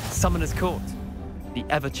 Summoner's Court. The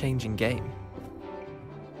ever-changing game.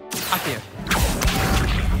 Accio.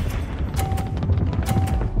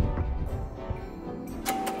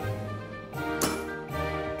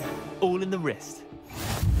 All in the wrist.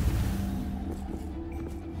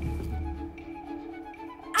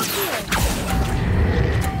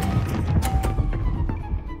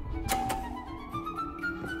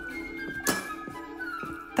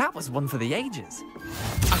 That was one for the ages.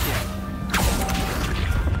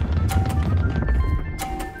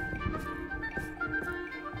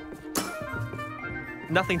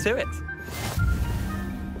 Nothing to it.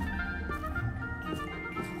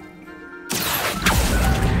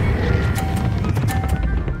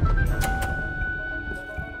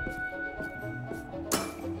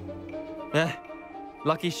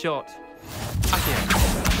 Lucky shot.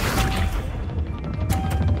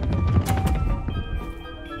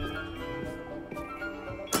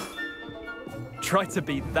 Try to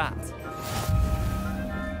beat that.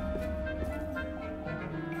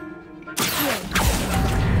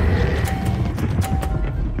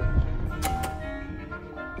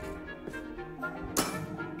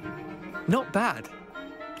 Not bad.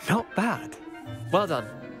 Not bad. Well done.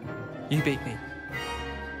 You beat me.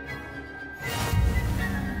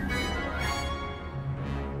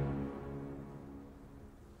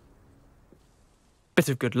 Bit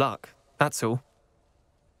of good luck, that's all.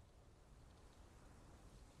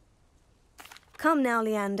 Come now,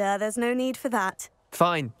 Leander, there's no need for that.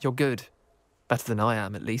 Fine, you're good. Better than I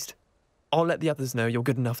am, at least. I'll let the others know you're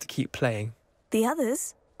good enough to keep playing. The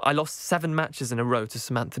others? I lost 7 matches in a row to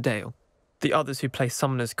Samantha Dale. The others who play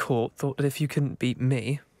Summoner's Court thought that if you couldn't beat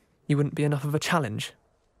me, you wouldn't be enough of a challenge.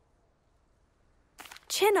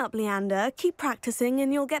 Chin up, Leander. Keep practicing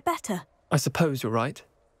and you'll get better. I suppose you're right.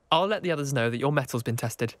 I'll let the others know that your metal's been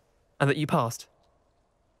tested, and that you passed.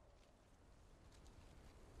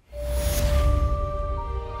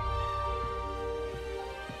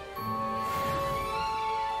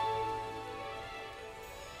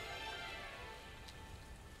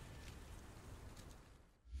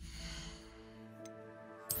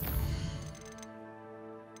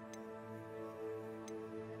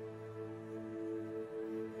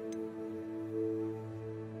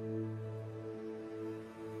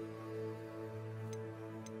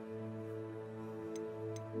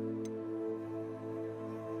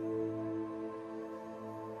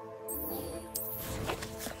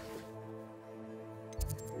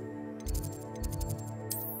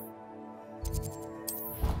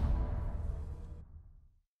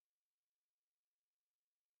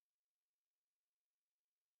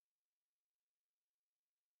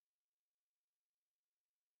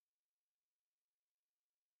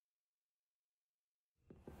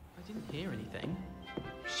 I didn't hear anything.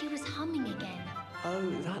 She was humming again.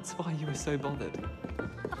 Oh, that's why you were so bothered.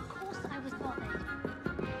 Of course I was bothered.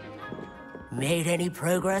 Made any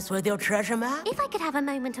progress with your treasure map? If I could have a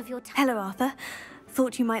moment of your time. Hello, Arthur.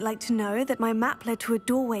 Thought you might like to know that my map led to a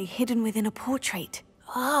doorway hidden within a portrait.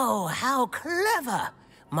 Oh, how clever!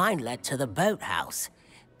 Mine led to the boathouse.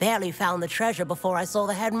 Barely found the treasure before I saw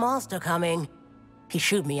the headmaster coming. He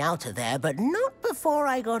shooed me out of there, but not before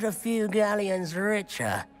I got a few galleons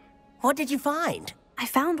richer. What did you find? I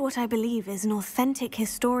found what I believe is an authentic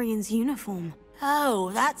historian's uniform. Oh,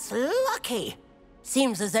 that's lucky.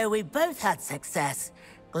 Seems as though we both had success.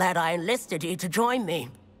 Glad I enlisted you to join me.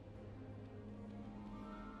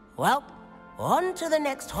 Well, on to the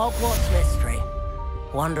next Hogwarts mystery.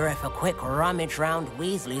 Wonder if a quick rummage round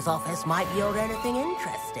Weasley's office might yield anything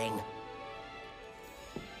interesting.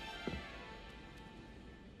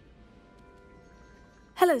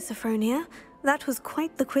 Hello, Sophronia. That was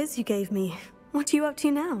quite the quiz you gave me. What are you up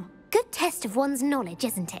to now? Good test of one's knowledge,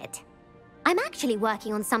 isn't it? I'm actually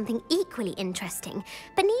working on something equally interesting,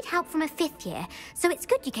 but need help from a 5th year, so it's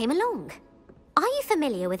good you came along. Are you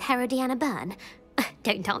familiar with Herodiana Byrne?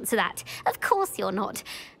 Don't answer that. Of course you're not.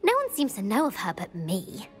 No one seems to know of her but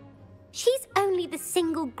me. She's only the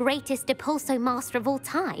single greatest Depulso master of all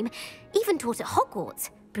time, even taught at Hogwarts,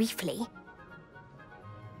 briefly.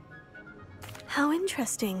 How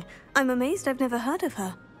interesting. I'm amazed I've never heard of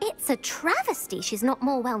her. It's a travesty she's not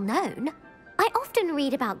more well known. I often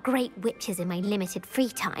read about great witches in my limited free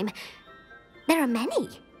time. There are many.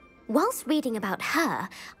 Whilst reading about her,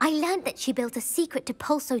 I learned that she built a secret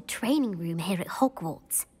Depulso training room here at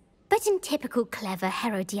Hogwarts. But in typical clever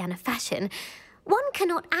Herodiana fashion, one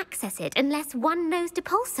cannot access it unless one knows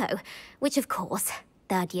Depulso, which of course,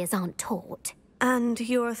 third years aren't taught. And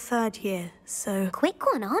you're a third year, so... Quick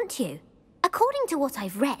one, aren't you? According to what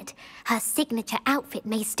I've read, her signature outfit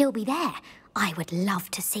may still be there. I would love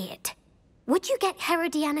to see it. Would you get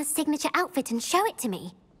Herodiana's signature outfit and show it to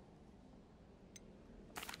me?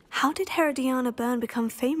 How did Herodiana Byrne become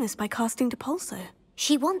famous by casting Depulso?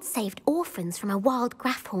 She once saved orphans from a wild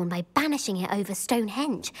Graffhorn by banishing it over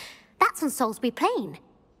Stonehenge. That's on Salisbury Plain.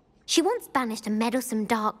 She once banished a meddlesome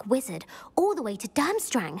dark wizard all the way to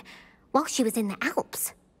Durmstrang while she was in the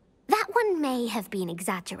Alps. That one may have been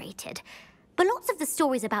exaggerated, but lots of the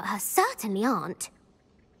stories about her certainly aren't.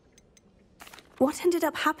 What ended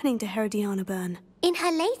up happening to Herodiana Byrne? In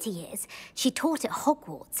her later years, she taught at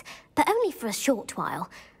Hogwarts, but only for a short while,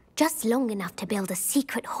 just long enough to build a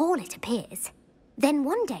secret hall, it appears. Then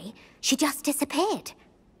one day, she just disappeared.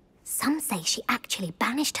 Some say she actually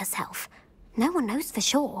banished herself. No one knows for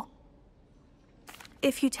sure.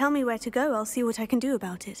 If you tell me where to go, I'll see what I can do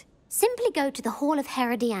about it. Simply go to the Hall of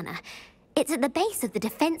Herodiana. It's at the base of the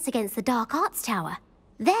Defense Against the Dark Arts Tower.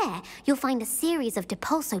 There, you'll find a series of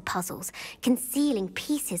Depulso puzzles concealing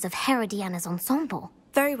pieces of Herodiana's ensemble.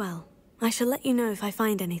 Very well. I shall let you know if I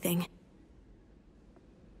find anything.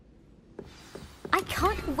 I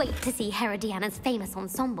can't wait to see Herodiana's famous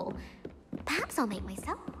ensemble. Perhaps I'll make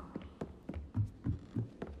myself.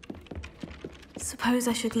 Suppose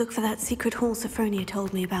I should look for that secret hall Sophronia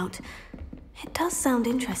told me about. It does sound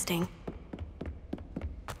interesting.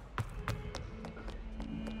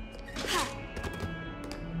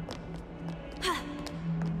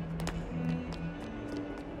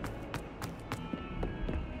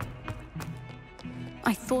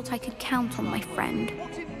 I thought I could count on my friend.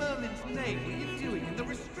 What in Merlin's name were you doing in the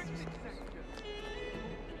restricted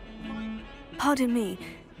section? Pardon me.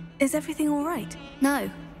 Is everything all right? No,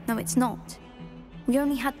 it's not. We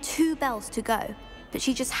only had 2 bells to go, but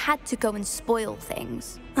she just had to go and spoil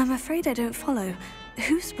things. I'm afraid I don't follow.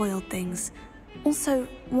 Who spoiled things? Also,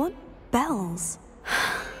 what bells?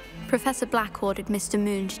 Professor Black ordered Mr.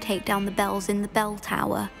 Moon to take down the bells in the bell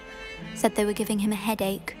tower. Said they were giving him a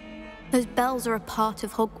headache. Those bells are a part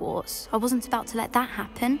of Hogwarts. I wasn't about to let that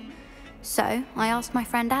happen. So, I asked my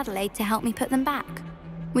friend Adelaide to help me put them back.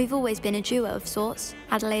 We've always been a duo of sorts,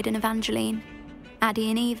 Adelaide and Evangeline. Addie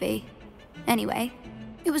and Evie. Anyway,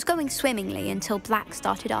 it was going swimmingly until Black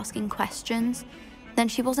started asking questions. Then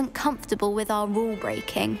she wasn't comfortable with our rule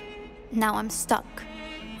breaking. Now I'm stuck,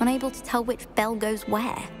 unable to tell which bell goes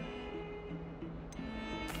where.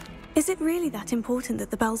 Is it really that important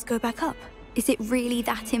that the bells go back up? Is it really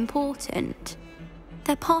that important?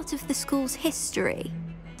 They're part of the school's history.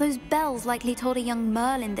 Those bells likely told a young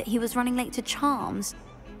Merlin that he was running late to Charms,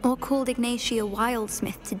 or called Ignatia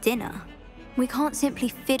Wildsmith to dinner. We can't simply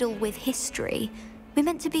fiddle with history. We're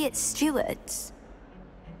meant to be its stewards.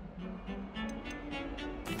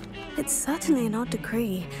 It's certainly an odd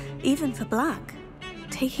decree, even for Black.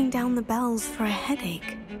 Taking down the bells for a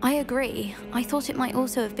headache. I agree. I thought it might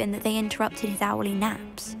also have been that they interrupted his hourly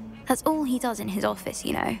naps. That's all he does in his office,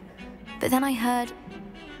 you know. But then I heard...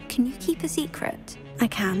 Can you keep a secret? I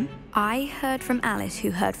can. I heard from Alice,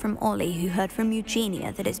 who heard from Ollie, who heard from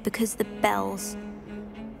Eugenia, that it's because the bells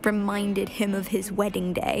reminded him of his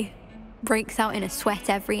wedding day. Breaks out in a sweat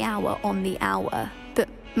every hour on the hour. But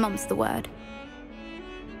mum's the word.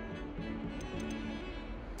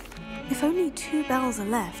 If only 2 bells are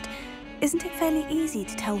left, isn't it fairly easy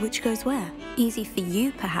to tell which goes where? Easy for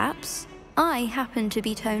you, perhaps. I happen to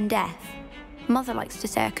be tone deaf. Mother likes to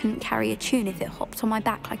say I couldn't carry a tune if it hopped on my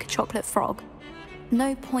back like a chocolate frog.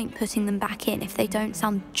 No point putting them back in if they don't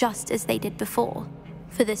sound just as they did before,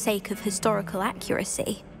 for the sake of historical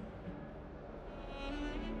accuracy.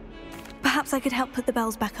 Perhaps I could help put the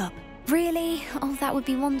bells back up. Really? Oh, that would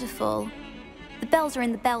be wonderful. The bells are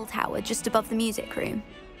in the bell tower just above the music room.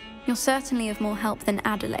 You're certainly of more help than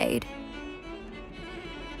Adelaide.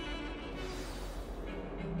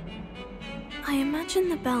 I imagine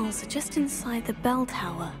the bells are just inside the bell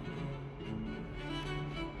tower.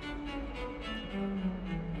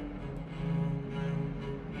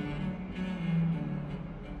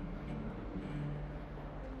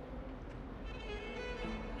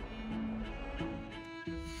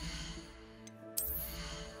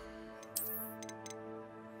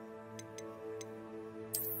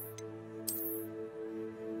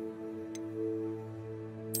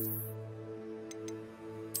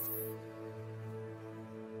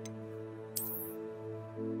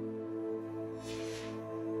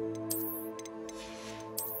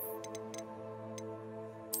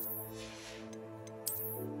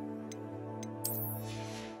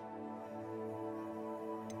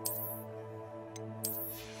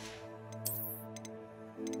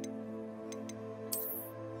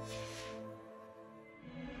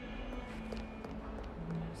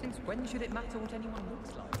 When should it matter what anyone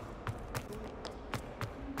looks like?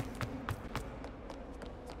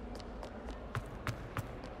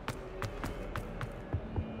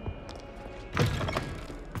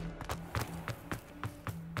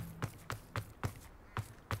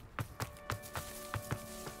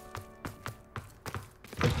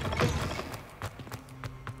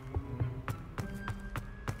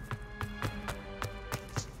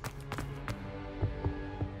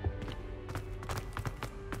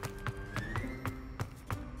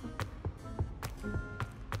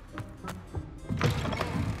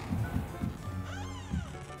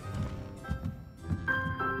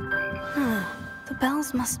 The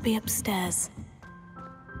bells must be upstairs.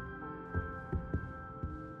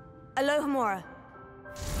 Aloha, Mora.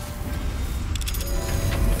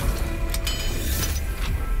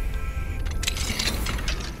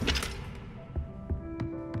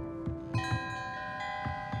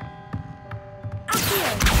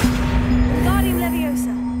 Wingardium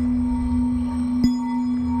Leviosa.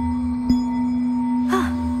 Ah,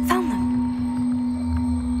 found them.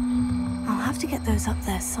 I'll have to get those up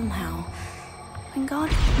there somehow.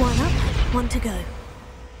 Wingard, one up, one to go.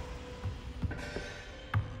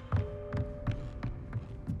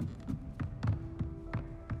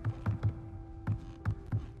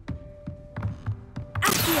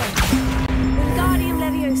 Accio! Wingardium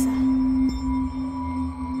Leviosa.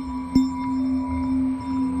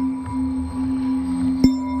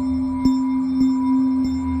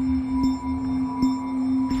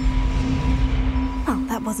 Well,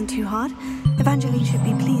 that wasn't too hard. Evangeline should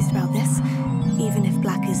be pleased about this, even if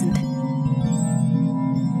Black isn't.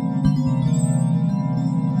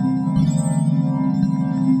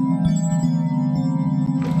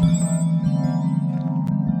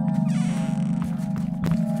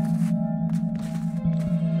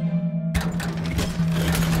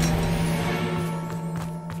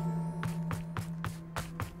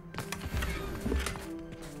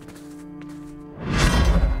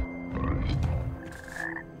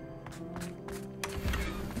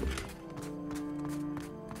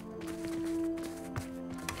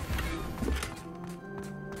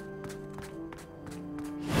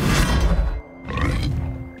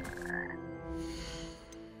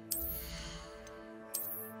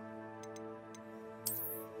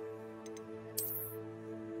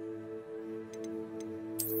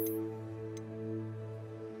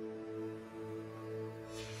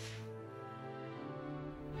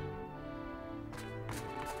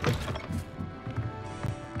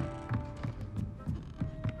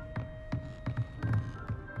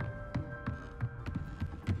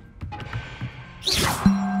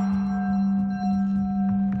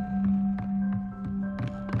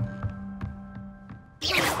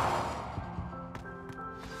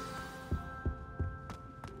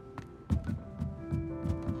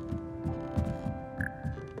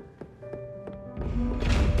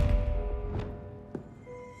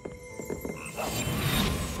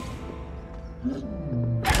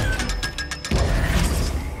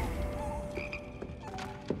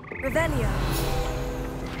 Revelio.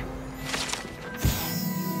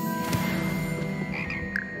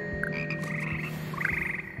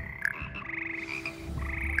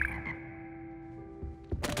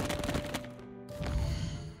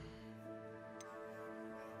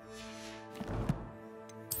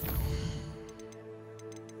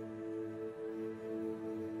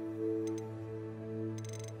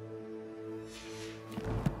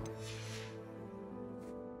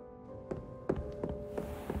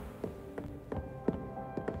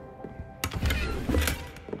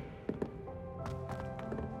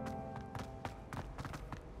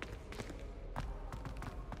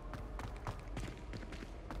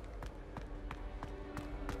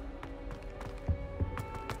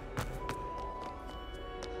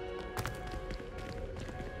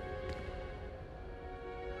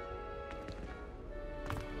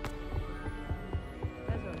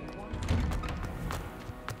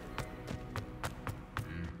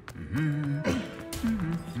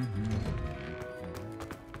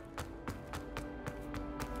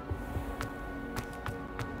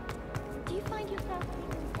 Do you find yourself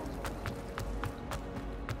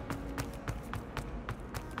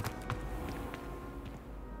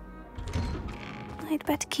I'd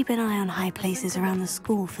better keep an eye on high places around the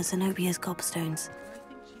school for Zenobia's gobstones.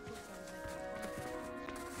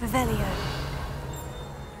 Revelio.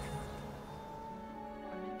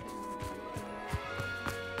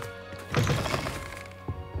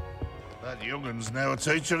 That youngun's now a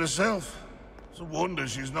teacher herself. It's a wonder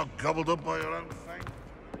she's not gobbled up by her own fang.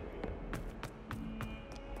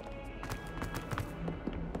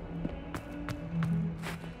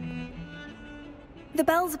 The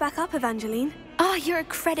bells are back up, Evangeline. Oh, you're a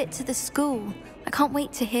credit to the school. I can't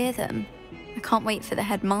wait to hear them. I can't wait for the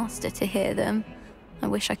headmaster to hear them. I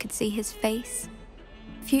wish I could see his face.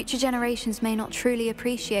 Future generations may not truly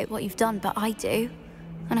appreciate what you've done, but I do.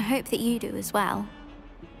 And I hope that you do as well.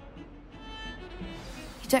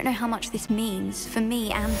 You don't know how much this means for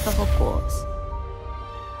me and for Hogwarts.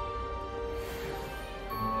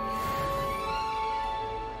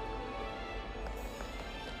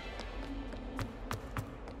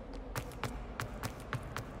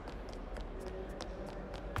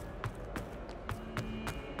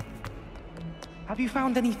 Have you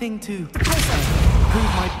found anything to prove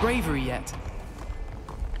my bravery yet?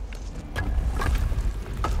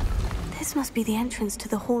 This must be the entrance to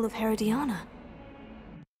the Hall of Herodiana.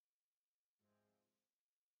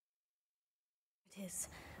 It is.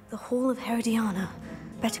 The Hall of Herodiana.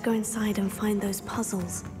 Better go inside and find those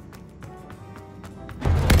puzzles. I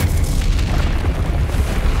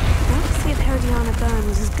want to see if Herodiana Byrne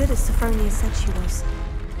was as good as Sophronia said she was.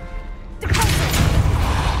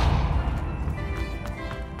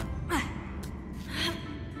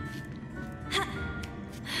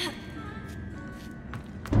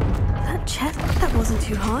 That wasn't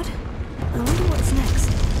too hard. I wonder what's next.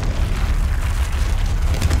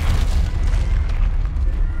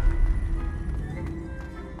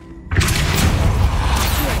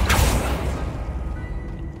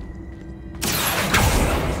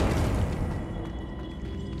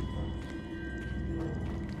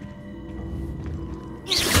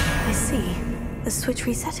 I see. The switch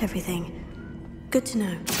reset everything. Good to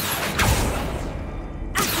know.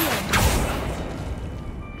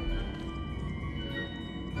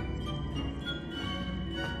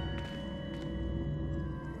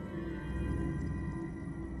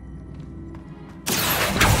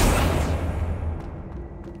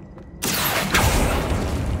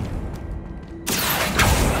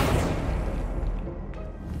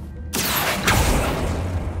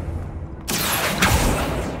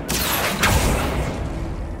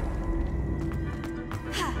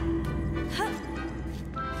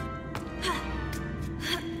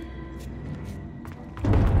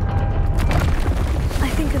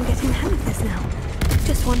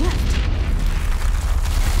 One left.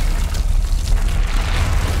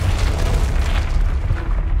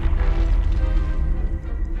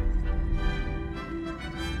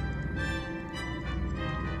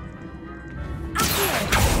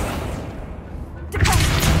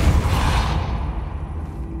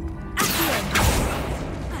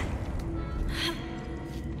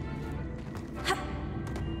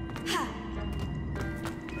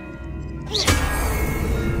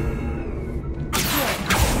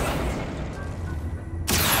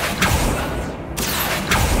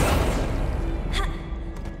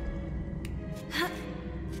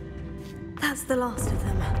 That's the last of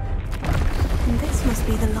them. And this must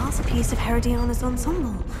be the last piece of Herodiana's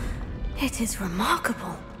ensemble. It is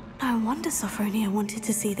remarkable. No wonder Sophronia wanted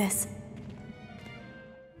to see this.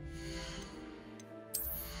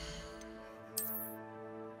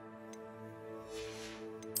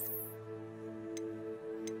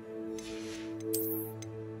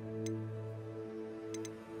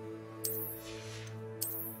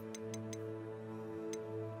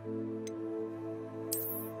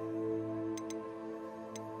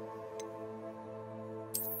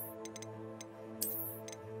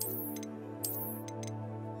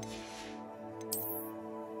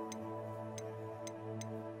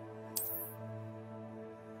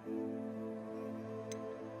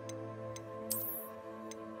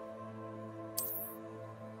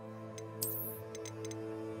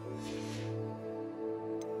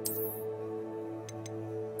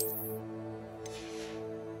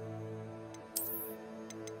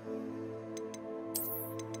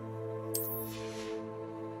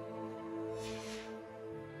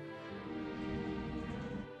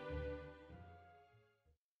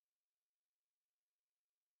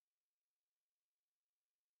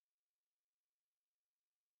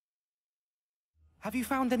 Have you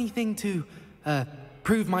found anything to,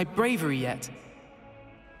 prove my bravery yet?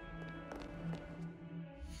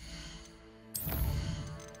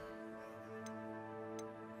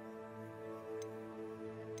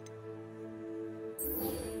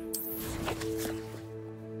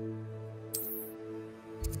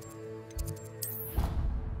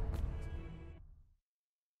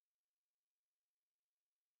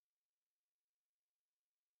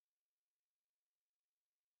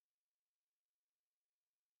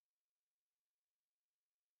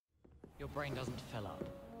 Your brain doesn't fill up.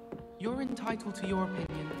 You're entitled to your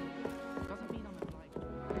opinion. Doesn't mean I'm obliged.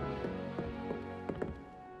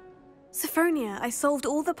 Sophronia, I solved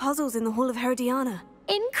all the puzzles in the Hall of Herodiana.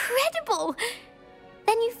 Incredible!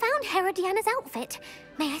 Then you found Herodiana's outfit.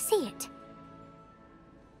 May I see it?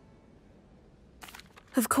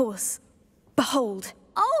 Of course. Behold.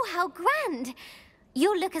 Oh, how grand!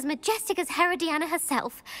 You'll look as majestic as Herodiana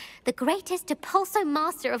herself, the greatest Depulso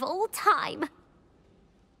master of all time.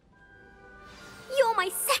 You're my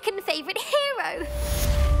second favorite hero!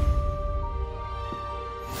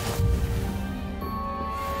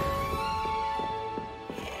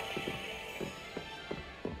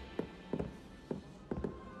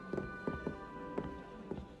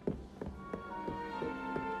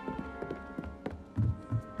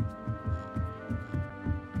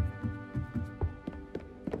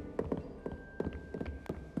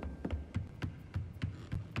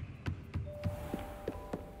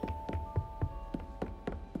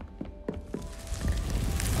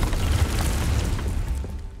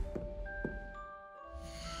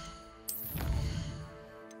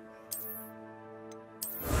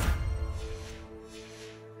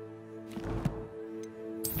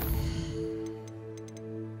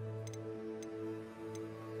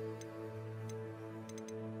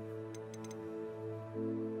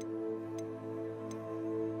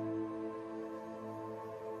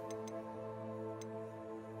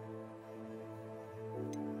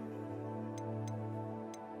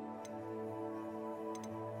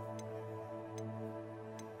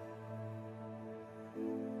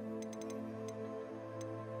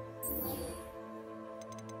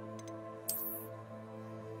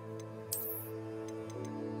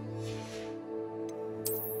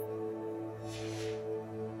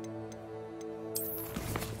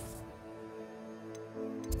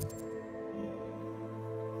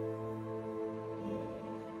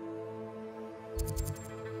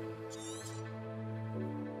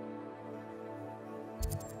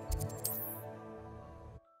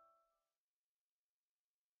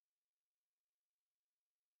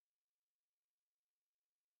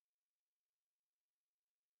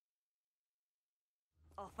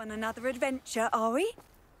 Off on another adventure, are we?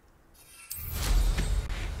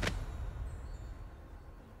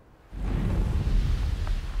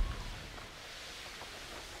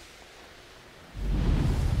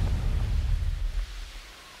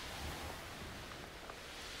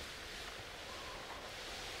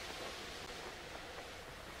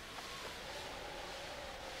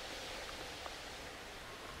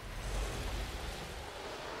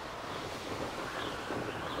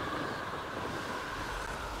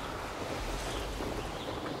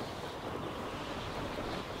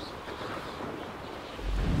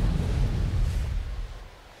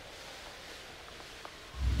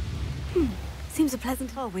 Seems a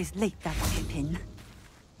pleasant... Always late, that Pippin.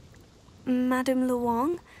 Madame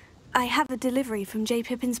Luong, I have a delivery from J.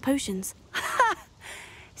 Pippin's potions. Ha!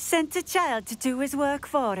 Sent a child to do his work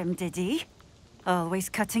for him, did he? Always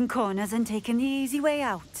cutting corners and taking the easy way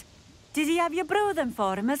out. Did he have you brew them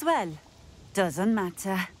for him as well? Doesn't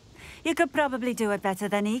matter. You could probably do it better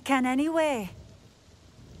than he can anyway.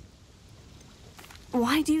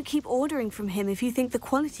 Why do you keep ordering from him if you think the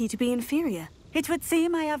quality to be inferior? It would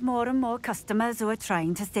seem I have more and more customers who are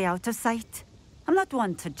trying to stay out of sight. I'm not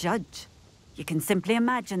one to judge. You can simply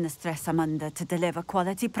imagine the stress I'm under to deliver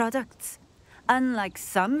quality products. Unlike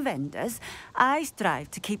some vendors, I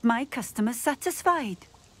strive to keep my customers satisfied.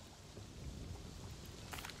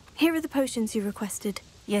 Here are the potions you requested.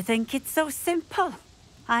 You think it's so simple?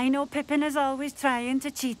 I know Pippin is always trying to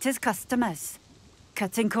cheat his customers.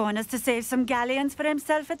 Cutting corners to save some galleons for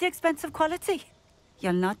himself at the expense of quality.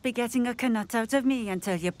 You'll not be getting a canut out of me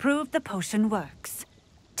until you prove the potion works.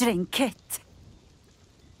 Drink it.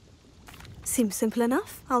 Seems simple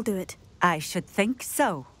enough. I'll do it. I should think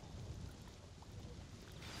so.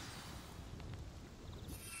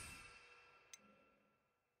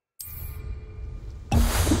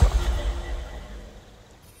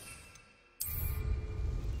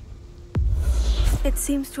 It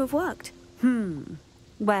seems to have worked.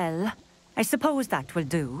 Well, I suppose that will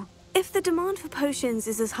do. If the demand for potions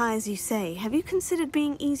is as high as you say, have you considered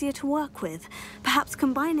being easier to work with? Perhaps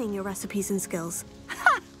combining your recipes and skills?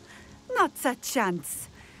 Ha! Not a chance.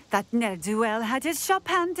 That ne'er-do-well had his shop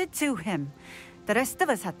handed to him. The rest of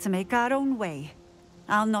us had to make our own way.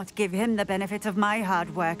 I'll not give him the benefit of my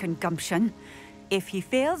hard work and gumption. If he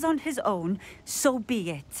fails on his own, so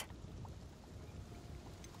be it.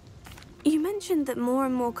 You mentioned that more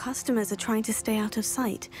and more customers are trying to stay out of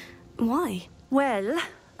sight. Why? Well,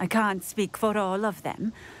 I can't speak for all of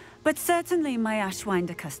them, but certainly my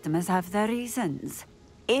Ashwinder customers have their reasons.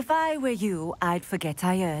 If I were you, I'd forget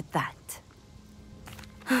I heard that.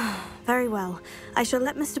 Very well. I shall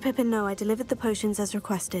let Mr. Pippin know I delivered the potions as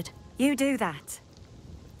requested. You do that.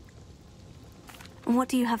 And what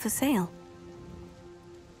do you have for sale?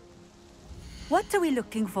 What are we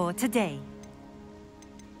looking for today?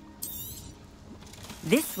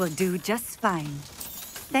 This will do just fine.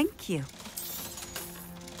 Thank you.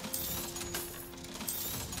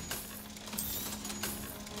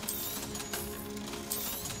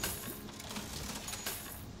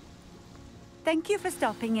 Thank you for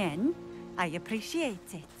stopping in. I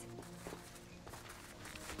appreciate it.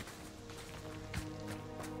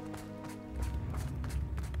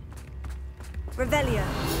 Revelio.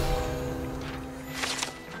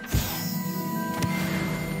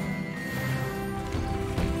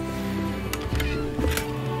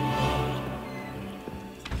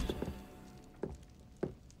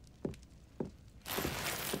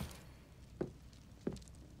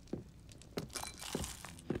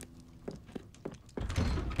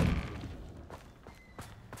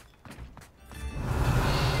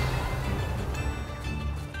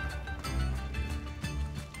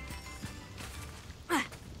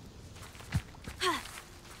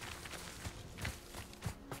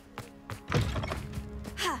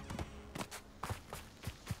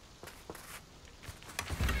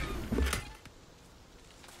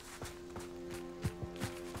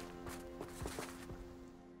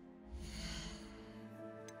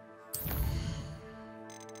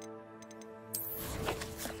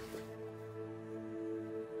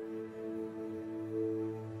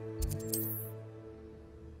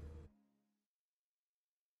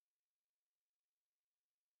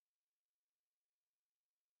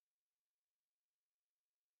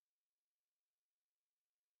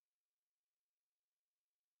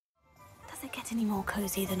 Does it get any more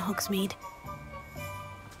cozy than Hogsmeade?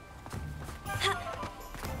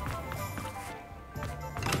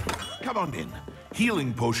 Come on in.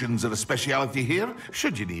 Healing potions are a speciality here,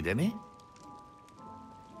 should you need any.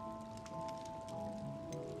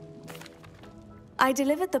 I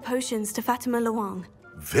delivered the potions to Fatima Luang.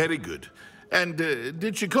 Very good. And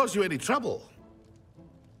did she cause you any trouble?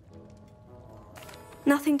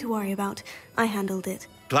 Nothing to worry about. I handled it.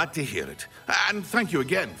 Glad to hear it. And thank you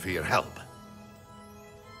again for your help.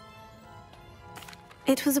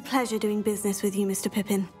 It was a pleasure doing business with you, Mr.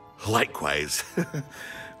 Pippin. Likewise.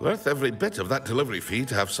 Worth every bit of that delivery fee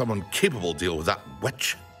to have someone capable deal with that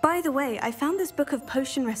witch. By the way, I found this book of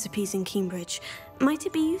potion recipes in Cambridge. Might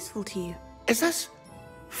it be useful to you? Is this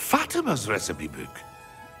Fatima's recipe book?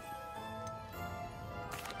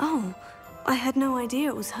 Oh, I had no idea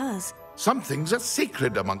it was hers. Some things are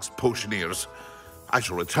sacred amongst potioneers. I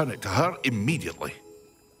shall return it to her immediately.